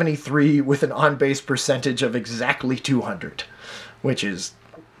 173 with an on-base percentage of exactly 200, which is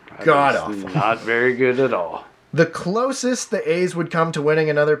god-awful. Not very good at all. The closest the A's would come to winning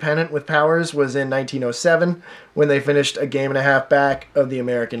another pennant with Powers was in 1907, when they finished a game and a half back of the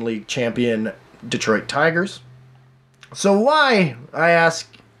American League champion Detroit Tigers. So why, I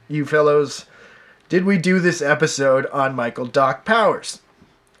ask you fellows, did we do this episode on Michael Doc Powers?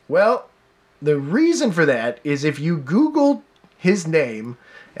 Well, the reason for that is if you Google his name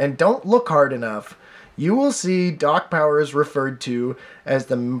and don't look hard enough, you will see Doc Powers referred to as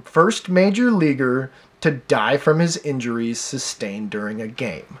the first major leaguer to die from his injuries sustained during a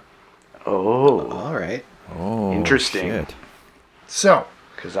game. Oh, All right. Oh, Interesting. shit. So,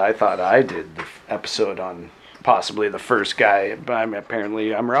 because I thought I did the episode on possibly the first guy, but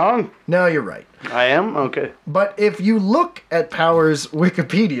apparently I'm wrong. no, you're right. I am? Okay. But if you look at Powers'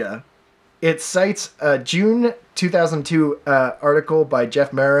 Wikipedia, it cites a June 2002 article by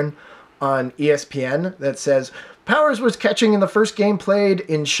Jeff Marin on ESPN that says, Powers was catching in the first game played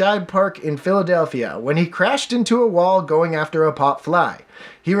in Shibe Park in Philadelphia when he crashed into a wall going after a pop fly.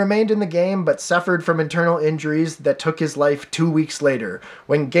 He remained in the game but suffered from internal injuries that took his life 2 weeks later,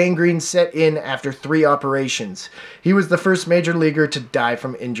 when gangrene set in after 3 operations. He was the first major leaguer to die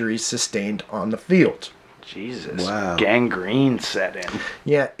from injuries sustained on the field. Jesus. Wow. Gangrene set in.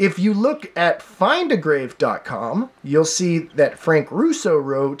 Yeah, if you look at findagrave.com, you'll see that Frank Russo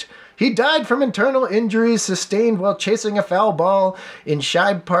wrote, he died from internal injuries sustained while chasing a foul ball in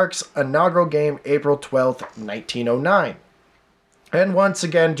Shibe Park's inaugural game April 12th, 1909. And once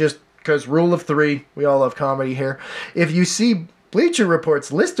again, just because rule of 3, we all love comedy here, if you see Bleacher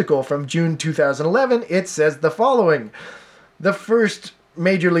Report's listicle from June 2011, it says the following. The first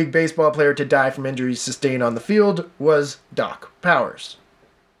Major League Baseball player to die from injuries sustained on the field was Doc Powers.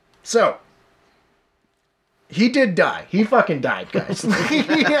 So, he did die. He fucking died, guys.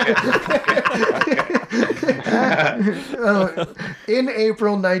 In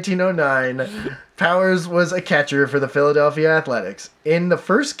April 1909, Powers was a catcher for the Philadelphia Athletics. In the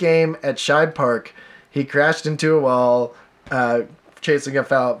first game at Shibe Park, he crashed into a wall, chasing a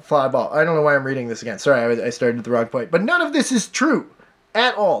fly ball. I don't know why I'm reading this again. Sorry, I started at the wrong point. But none of this is true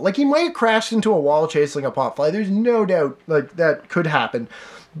at all. Like, he might have crashed into a wall chasing a pop fly. There's no doubt like that could happen.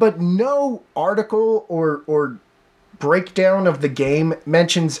 But no article or breakdown of the game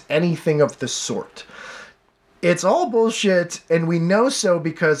mentions anything of the sort. It's all bullshit, and we know so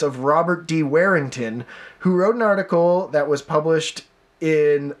because of Robert D. Warrington, who wrote an article that was published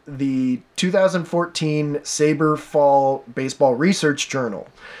in the 2014 Sabre Fall Baseball Research Journal,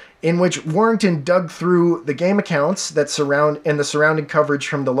 in which Warrington dug through the game accounts that surround and the surrounding coverage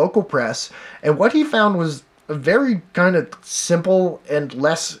from the local press, and what he found was a very kind of simple and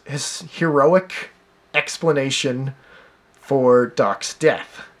less heroic explanation for Doc's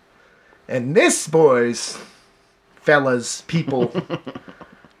death. And this, boys, fellas, people,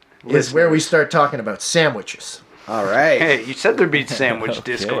 is where we start talking about sandwiches. All right. Hey, you said there'd be sandwich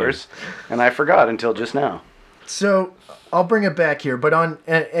Okay. discourse, and I forgot until just now. So I'll bring it back here, but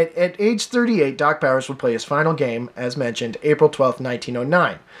at age 38, Doc Powers would play his final game, as mentioned, April 12th,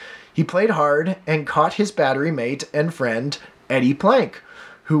 1909. He played hard and caught his battery mate and friend, Eddie Plank,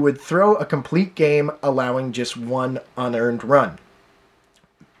 who would throw a complete game, allowing just one unearned run.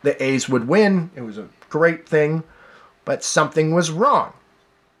 The A's would win. It was a great thing, but something was wrong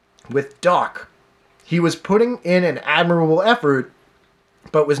with Doc. He was putting in an admirable effort,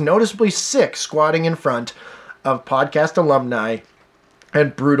 but was noticeably sick squatting in front of podcast alumni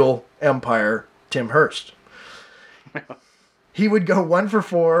and brutal Empire Tim Hurst. He would go 1 for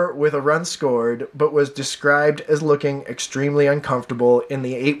 4 with a run scored, but was described as looking extremely uncomfortable in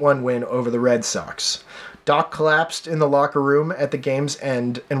the 8-1 win over the Red Sox. Doc collapsed in the locker room at the game's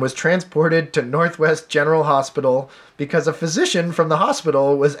end and was transported to Northwest General Hospital because a physician from the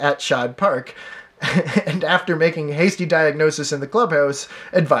hospital was at Shad Park, and after making a hasty diagnosis in the clubhouse,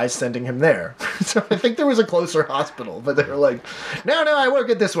 advised sending him there. So I think there was a closer hospital, but they were like, no, I work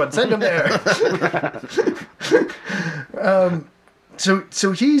at this one, send him there.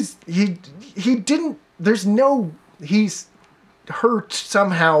 So he didn't, he's hurt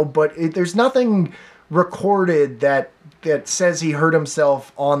somehow, but there's nothing recorded that says he hurt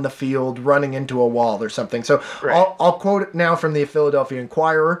himself on the field running into a wall or something. So Right. I'll quote it now from the Philadelphia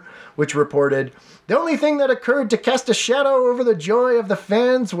Inquirer, which reported, "The only thing that occurred to cast a shadow over the joy of the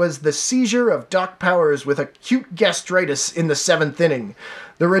fans was the seizure of Doc Powers with acute gastritis in the 7th inning.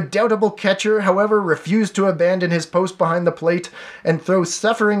 The redoubtable catcher, however, refused to abandon his post behind the plate, and though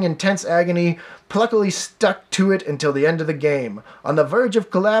suffering intense agony, pluckily stuck to it until the end of the game. On the verge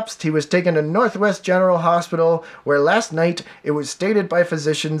of collapse, he was taken to Northwest General Hospital, where last night it was stated by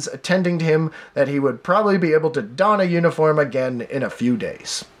physicians attending to him that he would probably be able to don a uniform again in a few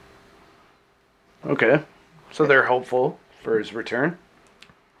days." Okay. So they're hopeful for his return.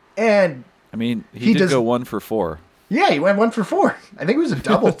 And I mean, He he did does- go 1 for 4. yeah, he went 1 for 4. I think it was a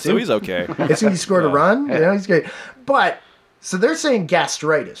double, too. So he's okay. I think he scored a run. You know, he's great. But, so they're saying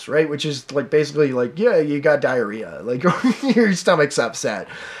gastritis, right? Which is like basically like, yeah, you got diarrhea. Like, your stomach's upset.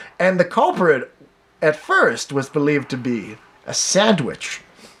 And the culprit, at first, was believed to be a sandwich.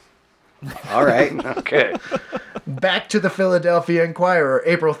 All right. Okay. Back to the Philadelphia Inquirer,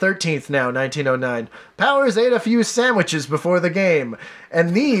 April 13th now, 1909. Powers ate a few sandwiches before the game,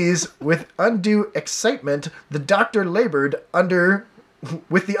 and these, with undue excitement, the doctor labored under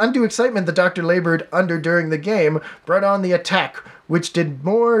during the game, brought on the attack, which did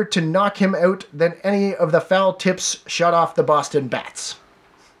more to knock him out than any of the foul tips shot off the Boston Bats.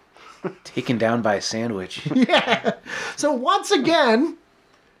 Taken down by a sandwich. Yeah. So once again,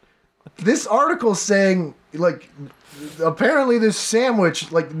 this article saying, like, apparently this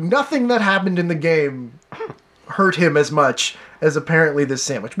sandwich, like, nothing that happened in the game hurt him as much as apparently this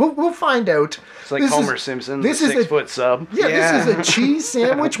sandwich. We'll find out. It's like Homer Simpson, this the is a- 6-foot sub. Yeah, Yeah. this is a cheese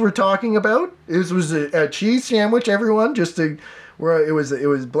sandwich we're talking about. This was a cheese sandwich, everyone, where it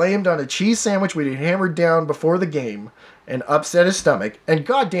was blamed on a cheese sandwich we had hammered down before the game and upset his stomach. And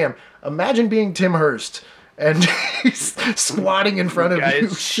goddamn, imagine being Tim Hurst and he's squatting in front of Guy you,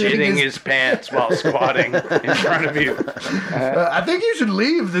 is shitting his pants while squatting in front of you. I think you should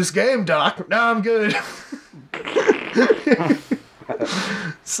leave this game, Doc. No, I'm good.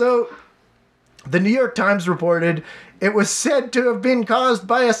 So, the New York Times reported it was said to have been caused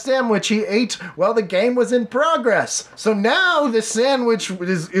by a sandwich he ate while the game was in progress. So now the sandwich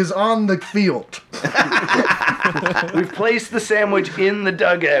is on the field. We've placed the sandwich in the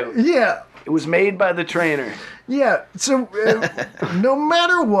dugout. Yeah. It was made by the trainer. Yeah, so no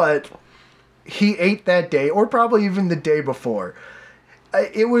matter what he ate that day, or probably even the day before,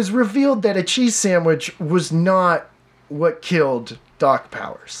 it was revealed that a cheese sandwich was not what killed Doc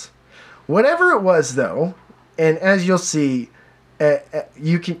Powers. Whatever it was, though, and as you'll see,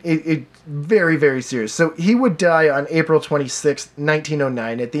 it very, very serious. So he would die on April 26,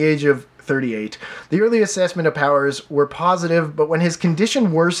 1909, at the age of 38. The early assessment of Powers were positive, but when his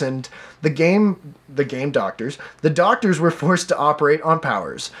condition worsened, the doctors were forced to operate on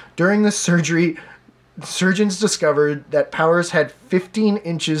Powers. During the surgery, surgeons discovered that Powers had 15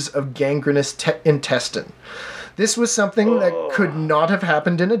 inches of gangrenous intestine. This was something that could not have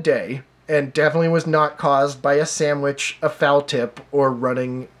happened in a day, and definitely was not caused by a sandwich, a foul tip, or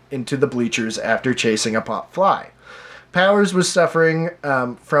running into the bleachers after chasing a pop fly. Powers was suffering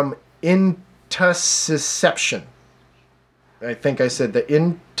from intussusception. I think I said the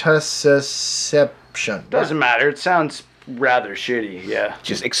intussusception. Doesn't matter. It sounds rather shitty. Yeah.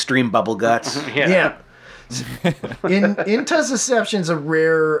 Just extreme bubble guts. Yeah. Intussusception is a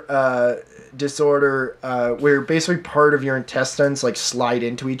rare disorder where basically part of your intestines like slide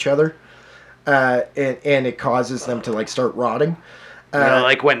into each other, and it causes them to like start rotting.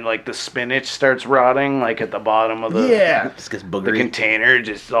 Like when like the spinach starts rotting, like at the bottom of the Just gets the boogery. container,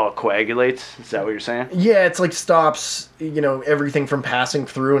 just all coagulates. Is that what you're saying? Yeah, it's like stops, everything from passing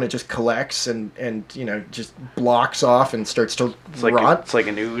through, and it just collects and just blocks off and starts to rot. It's like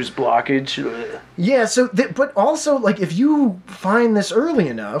an ooze blockage. Yeah, but also like if you find this early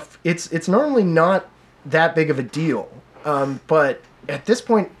enough, it's normally not that big of a deal. But at this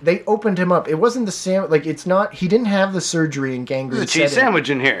point, they opened him up. It wasn't the same. Like it's not. He didn't have the surgery and gangrene. There's a cheese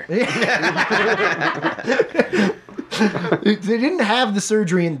sandwich in here. They didn't have the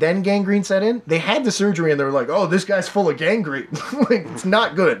surgery and then gangrene set in. They had the surgery and they were like, "Oh, this guy's full of gangrene. Like it's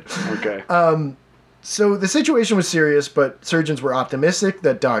not good." Okay. So the situation was serious, but surgeons were optimistic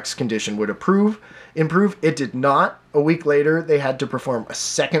that Doc's condition would improve. It did not. A week later, they had to perform a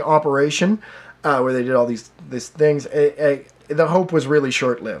second operation where they did all these things. The hope was really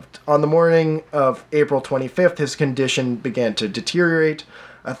short-lived. On the morning of April 25th, his condition began to deteriorate.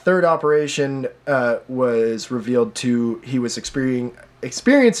 A third operation was revealed he was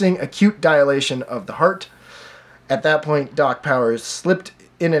experiencing acute dilation of the heart. At that point, Doc Powers slipped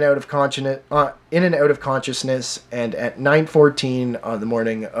in and out of consciousness, and at 9:14 on the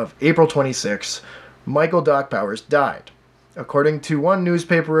morning of April 26th, Michael Doc Powers died. According to one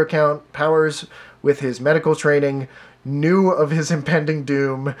newspaper account, Powers, with his medical training, knew of his impending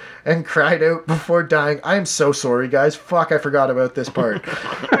doom and cried out before dying, "I am so sorry, guys. Fuck, I forgot about this part.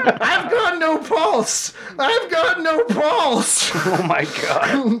 I've got no pulse! I've got no pulse!" Oh my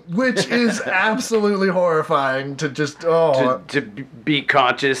god. Which is absolutely horrifying to just, oh. To be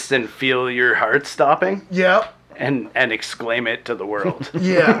conscious and feel your heart stopping Yep. and exclaim it to the world.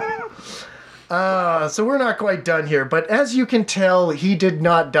 Yeah. So we're not quite done here, but as you can tell, he did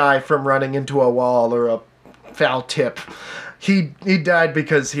not die from running into a wall or a foul tip. He died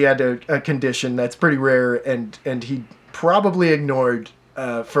because he had a condition that's pretty rare and he probably ignored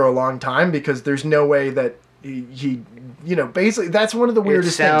for a long time because there's no way that he basically that's one of the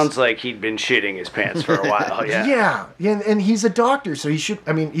weirdest things. It sounds like he'd been shitting his pants for a while. Yeah. Yeah, and he's a doctor, so he should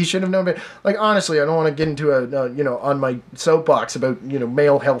have known better. Like honestly, I don't want to get into on my soapbox about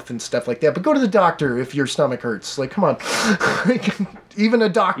male health and stuff like that. But go to the doctor if your stomach hurts. Like, come on, like, even a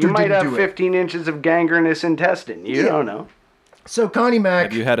doctor You might didn't have do 15 inches of gangrenous intestine. You don't know. So Connie Mack,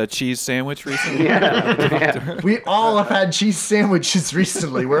 Have you had a cheese sandwich recently? Yeah. we all have had cheese sandwiches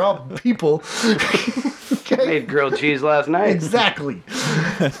recently. We're all people. Okay. Made grilled cheese last night. Exactly.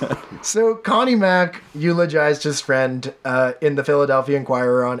 So Connie Mack eulogized his friend in the Philadelphia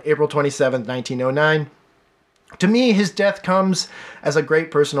Inquirer on April 27th, 1909. To me, his death comes as a great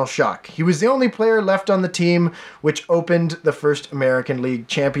personal shock. He was the only player left on the team which opened the first American League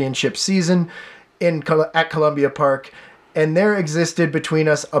championship season at Columbia Park, and there existed between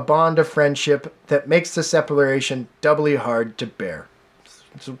us a bond of friendship that makes the separation doubly hard to bear.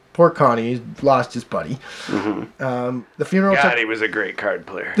 So poor Connie, he lost his buddy. Mm-hmm. The funeral God, he was a great card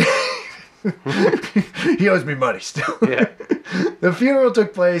player. he owes me money still. Yeah. The funeral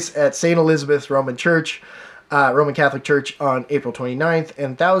took place at St. Elizabeth's Roman Catholic Church on April 29th,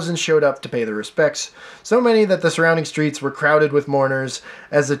 and thousands showed up to pay their respects, so many that the surrounding streets were crowded with mourners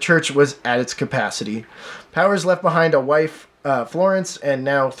as the church was at its capacity. Powers left behind a wife, Florence, and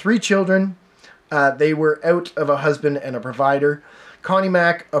now 3 children. They were out of a husband and a provider. Connie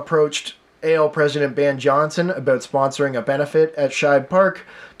Mack approached AL President Ban Johnson about sponsoring a benefit at Shibe Park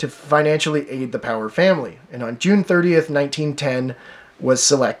to financially aid the Power family, and on June 30th, 1910, was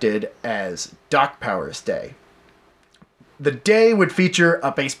selected as Doc Powers Day. The day would feature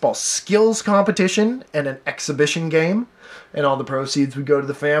a baseball skills competition and an exhibition game, and all the proceeds would go to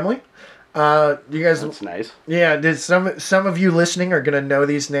the family. You guys, That's nice. yeah. Some of you listening are gonna know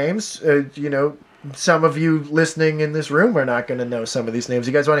these names. Some of you listening in this room are not gonna know some of these names.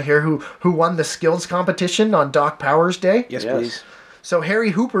 You guys want to hear who won the skills competition on Doc Powers Day? Yes, Yes. please. So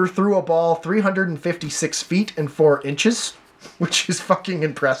Harry Hooper threw a ball 356 feet and 4 inches, which is fucking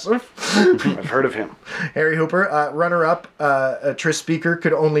impressive. I've heard of him. Harry Hooper, runner-up, Tris Speaker,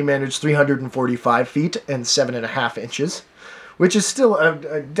 could only manage 345 feet and 7.5 inches, which is still,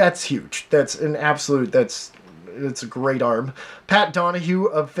 that's huge. That's an absolute, it's a great arm. Pat Donahue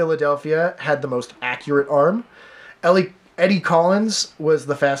of Philadelphia had the most accurate arm. Eddie Collins was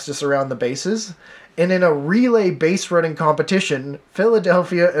the fastest around the bases. And in a relay base running competition,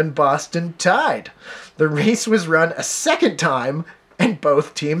 Philadelphia and Boston tied. The race was run a second time, and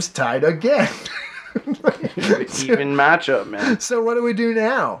both teams tied again. Even matchup, man. So what do we do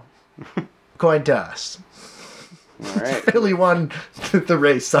now? Coin toss. All right. Philly won the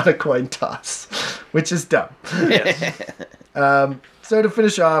race on a coin toss, which is dumb. Yes. So to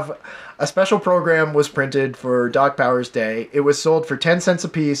finish off, a special program was printed for Doc Powers Day. It was sold for 10 cents a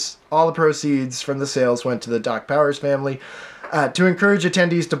piece. All the proceeds from the sales went to the Doc Powers family. To encourage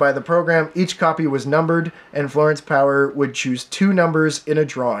attendees to buy the program, each copy was numbered, and Florence Power would choose 2 numbers in a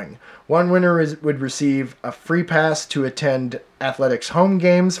drawing. One winner would receive a free pass to attend athletics home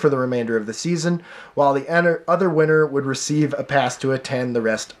games for the remainder of the season, while the other winner would receive a pass to attend the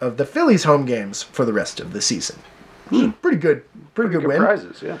rest of the Phillies home games for the rest of the season. Pretty good Good win.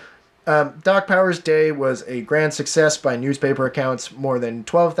 prizes, yeah. Doc Powers Day was a grand success by newspaper accounts. More than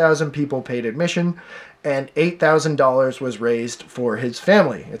 12,000 people paid admission, and $8,000 was raised for his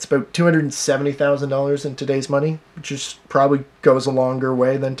family. It's about $270,000 in today's money, which is probably goes a longer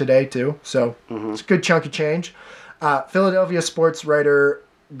way than today, too. So it's a good chunk of change. Philadelphia sports writer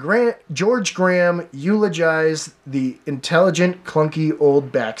George Graham eulogized the intelligent, clunky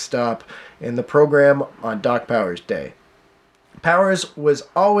old backstop in the program on Doc Powers Day. Powers was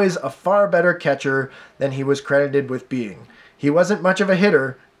always a far better catcher than he was credited with being. He wasn't much of a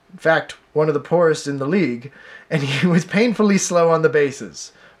hitter, in fact, one of the poorest in the league, and he was painfully slow on the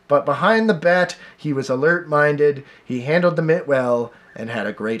bases. But behind the bat, he was alert-minded, he handled the mitt well, and had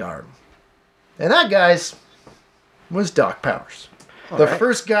a great arm. And that, guys, was Doc Powers. The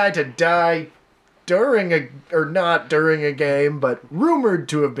first guy to die not during a game, but rumored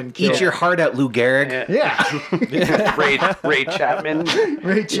to have been killed. Eat your heart out, Lou Gehrig. Yeah. Ray Chapman.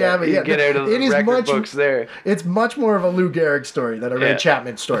 Ray Chapman. You Yeah, get out of the record books there. It's much more of a Lou Gehrig story than a Ray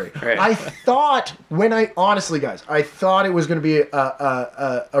Chapman story. Right. I thought, honestly, guys, I thought it was going to be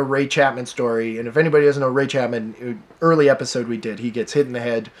a Ray Chapman story. And if anybody doesn't know Ray Chapman, early episode we did, he gets hit in the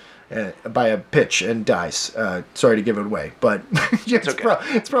head by a pitch and dies. Sorry to give it away, but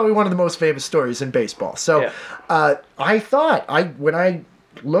it's probably one of the most famous stories in baseball. So I thought, when I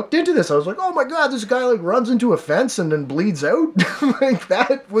looked into this, I was like, oh my God, this guy like runs into a fence and then bleeds out. Like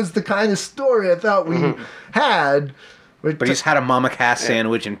that was the kind of story I thought we had. But he's had a Mama Cass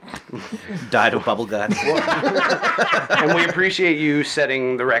sandwich and died of bubble gut. And we appreciate you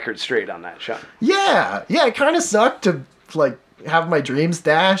setting the record straight on that, Sean. Yeah, it kind of sucked to like have my dreams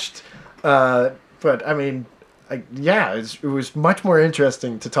dashed, but I mean, it was much more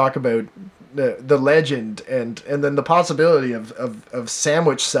interesting to talk about the legend and then the possibility of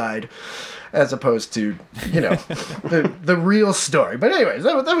sandwich side as opposed to the real story. But anyways,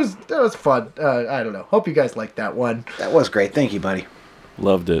 that was fun. I don't know. Hope you guys liked that one. That was great. Thank you, buddy.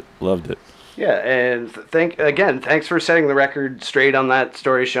 Loved it. Yeah, and thanks for setting the record straight on that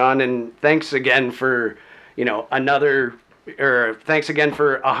story, Sean, and thanks again for thanks again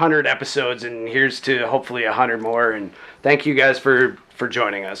for 100 episodes, and here's to hopefully 100 more. And thank you guys for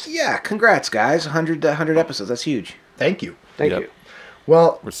joining us. Yeah, congrats, guys. 100 episodes. That's huge. Thank you. Thank you.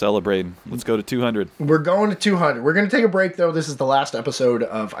 Well, We're celebrating. Let's go to 200. we're going to 200. We're going to take a break, though. This is the last episode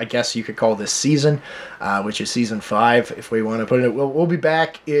of, I guess you could call this season, which is season 5, if we want to put it. We'll be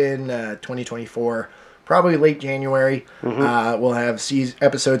back in 2024. Probably late January. We'll have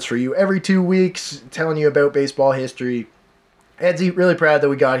episodes for you every 2 weeks, telling you about baseball history. Edsy, really proud that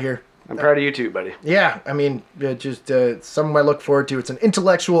we got here. I'm proud of you too, buddy. Yeah, I mean, just something I look forward to. It's an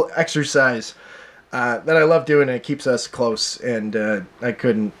intellectual exercise that I love doing, and it keeps us close. And I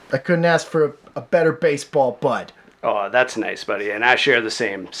couldn't ask for a better baseball bud. Oh, that's nice, buddy. And I share the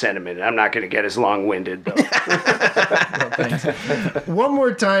same sentiment. I'm not going to get as long-winded, though. Thanks. One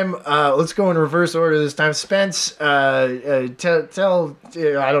more time, let's go in reverse order this time. Spence, tell I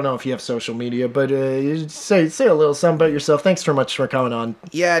don't know if you have social media, but say a little something about yourself. Thanks so much for coming on.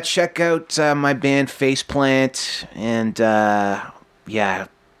 Yeah, check out my band FACEPLANT, and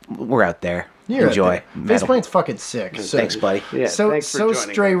we're out there. Enjoy. FacePlant's fucking sick. So, thanks, buddy. Yeah, thanks for joining.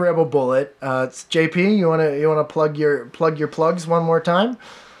 Stray Rebel Bullet. It's JP. You wanna plug your plugs one more time?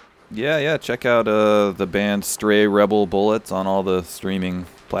 Yeah. Check out the band Stray Rebel Bullets on all the streaming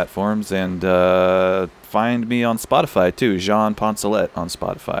platforms, and find me on Spotify too. Jean Poincelet on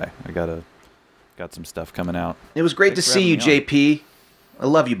Spotify. I got some stuff coming out. It was great to see you, JP. I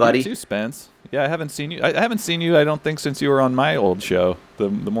love you, buddy. You too, Spence. Yeah, I haven't seen you. I haven't seen you. I don't think since you were on my old show, the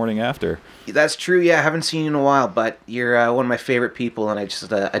morning after. That's true. Yeah, I haven't seen you in a while, but you're one of my favorite people, and I just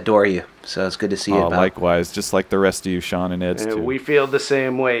adore you. So it's good to see you. Oh, likewise. Just like the rest of you, Sean and Eds, too. We feel the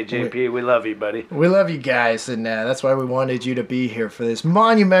same way, JP. We love you, buddy. We love you guys, and that's why we wanted you to be here for this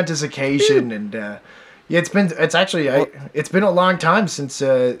monumentous occasion. And it's been a long time since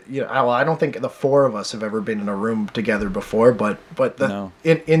I don't think the 4 of us have ever been in a room together before, but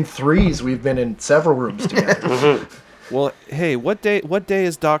in threes we've been in several rooms together. Well, hey, what day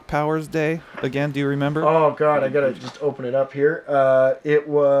is Doc Powers Day again? Do you remember? Oh God, I gotta just open it up here. I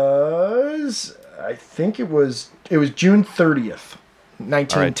think it was June 30th,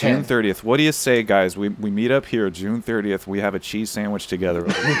 1910. All right, June 30th. What do you say, guys? We meet up here June 30th. We have a cheese sandwich together.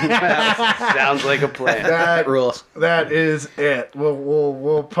 Sounds like a plan. That Rules. That is it.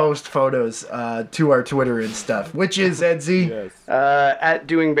 We'll post photos to our Twitter and stuff. Which is Edsy. Yes. At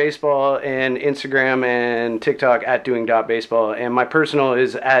Doing Baseball and Instagram and TikTok at Doing.Baseball. And my personal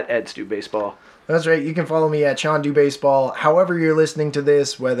is at EdsDoBaseball. That's right. You can follow me at Sean Do Baseball. However you're listening to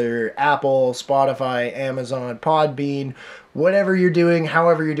this, whether Apple, Spotify, Amazon, Podbean, whatever you're doing,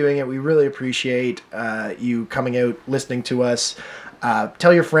 however you're doing it, we really appreciate you coming out, listening to us.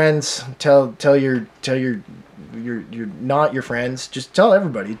 Tell your friends. Tell your not your friends. Just tell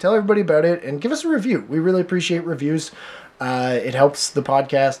everybody. Tell everybody about it and give us a review. We really appreciate reviews. It helps the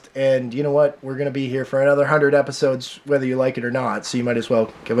podcast, and you know what? We're gonna be here for another 100 episodes, whether you like it or not. So you might as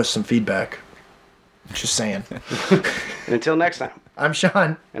well give us some feedback. Just saying. And until next time. I'm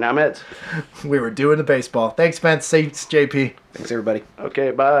Sean. And I'm Eds. We were doing the baseball. Thanks, Spence. Thanks, JP. Thanks, everybody.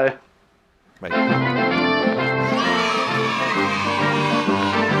 Okay, bye. Bye.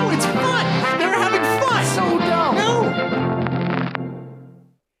 Oh, it's fun. They're having fun. So dumb. No.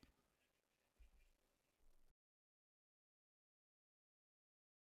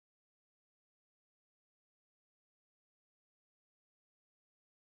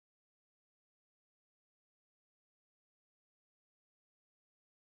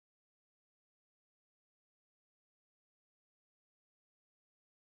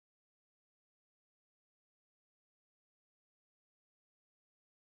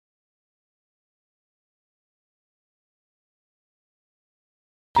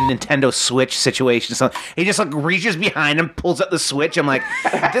 Nintendo Switch situation. So he just like reaches behind him, pulls up the Switch. I'm like,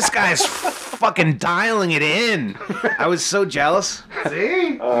 this guy's fucking dialing it in. I was so jealous.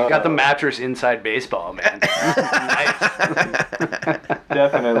 See? Got the mattress inside baseball, man. Nice.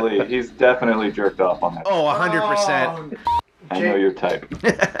 Definitely. He's definitely jerked off on that. Oh, 100%. I know your type.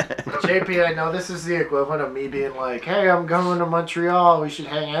 JP, I know this is the equivalent of me being like, hey, I'm going to Montreal. We should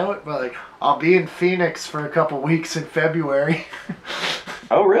hang out. But like, I'll be in Phoenix for a couple weeks in February.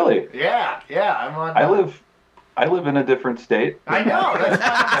 Oh, really? Yeah, I'm on. I live in a different state. I know. That's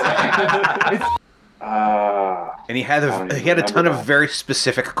what I'm saying. And he had a ton of very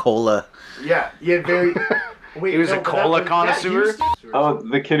specific cola. Yeah, very. Wait, He was a cola connoisseur? Oh,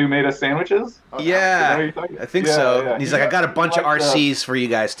 the kid who made us sandwiches? Yeah, I think so. Yeah. He's like, I got a bunch of RCs for you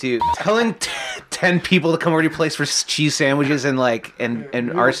guys too. Telling 10 people to come over to your place for cheese sandwiches and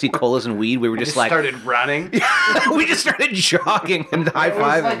RC colas and weed. We were just like started running. we just started jogging and high It was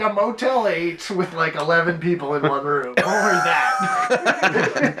fiving. like a Motel 8 with like 11 people in one room. Or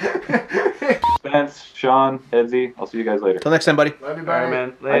that. Spence, Sean, Edsy, I'll see you guys later. Till next time, buddy. Love you, All right, bye.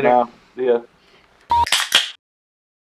 man. Bye Later. now. See ya.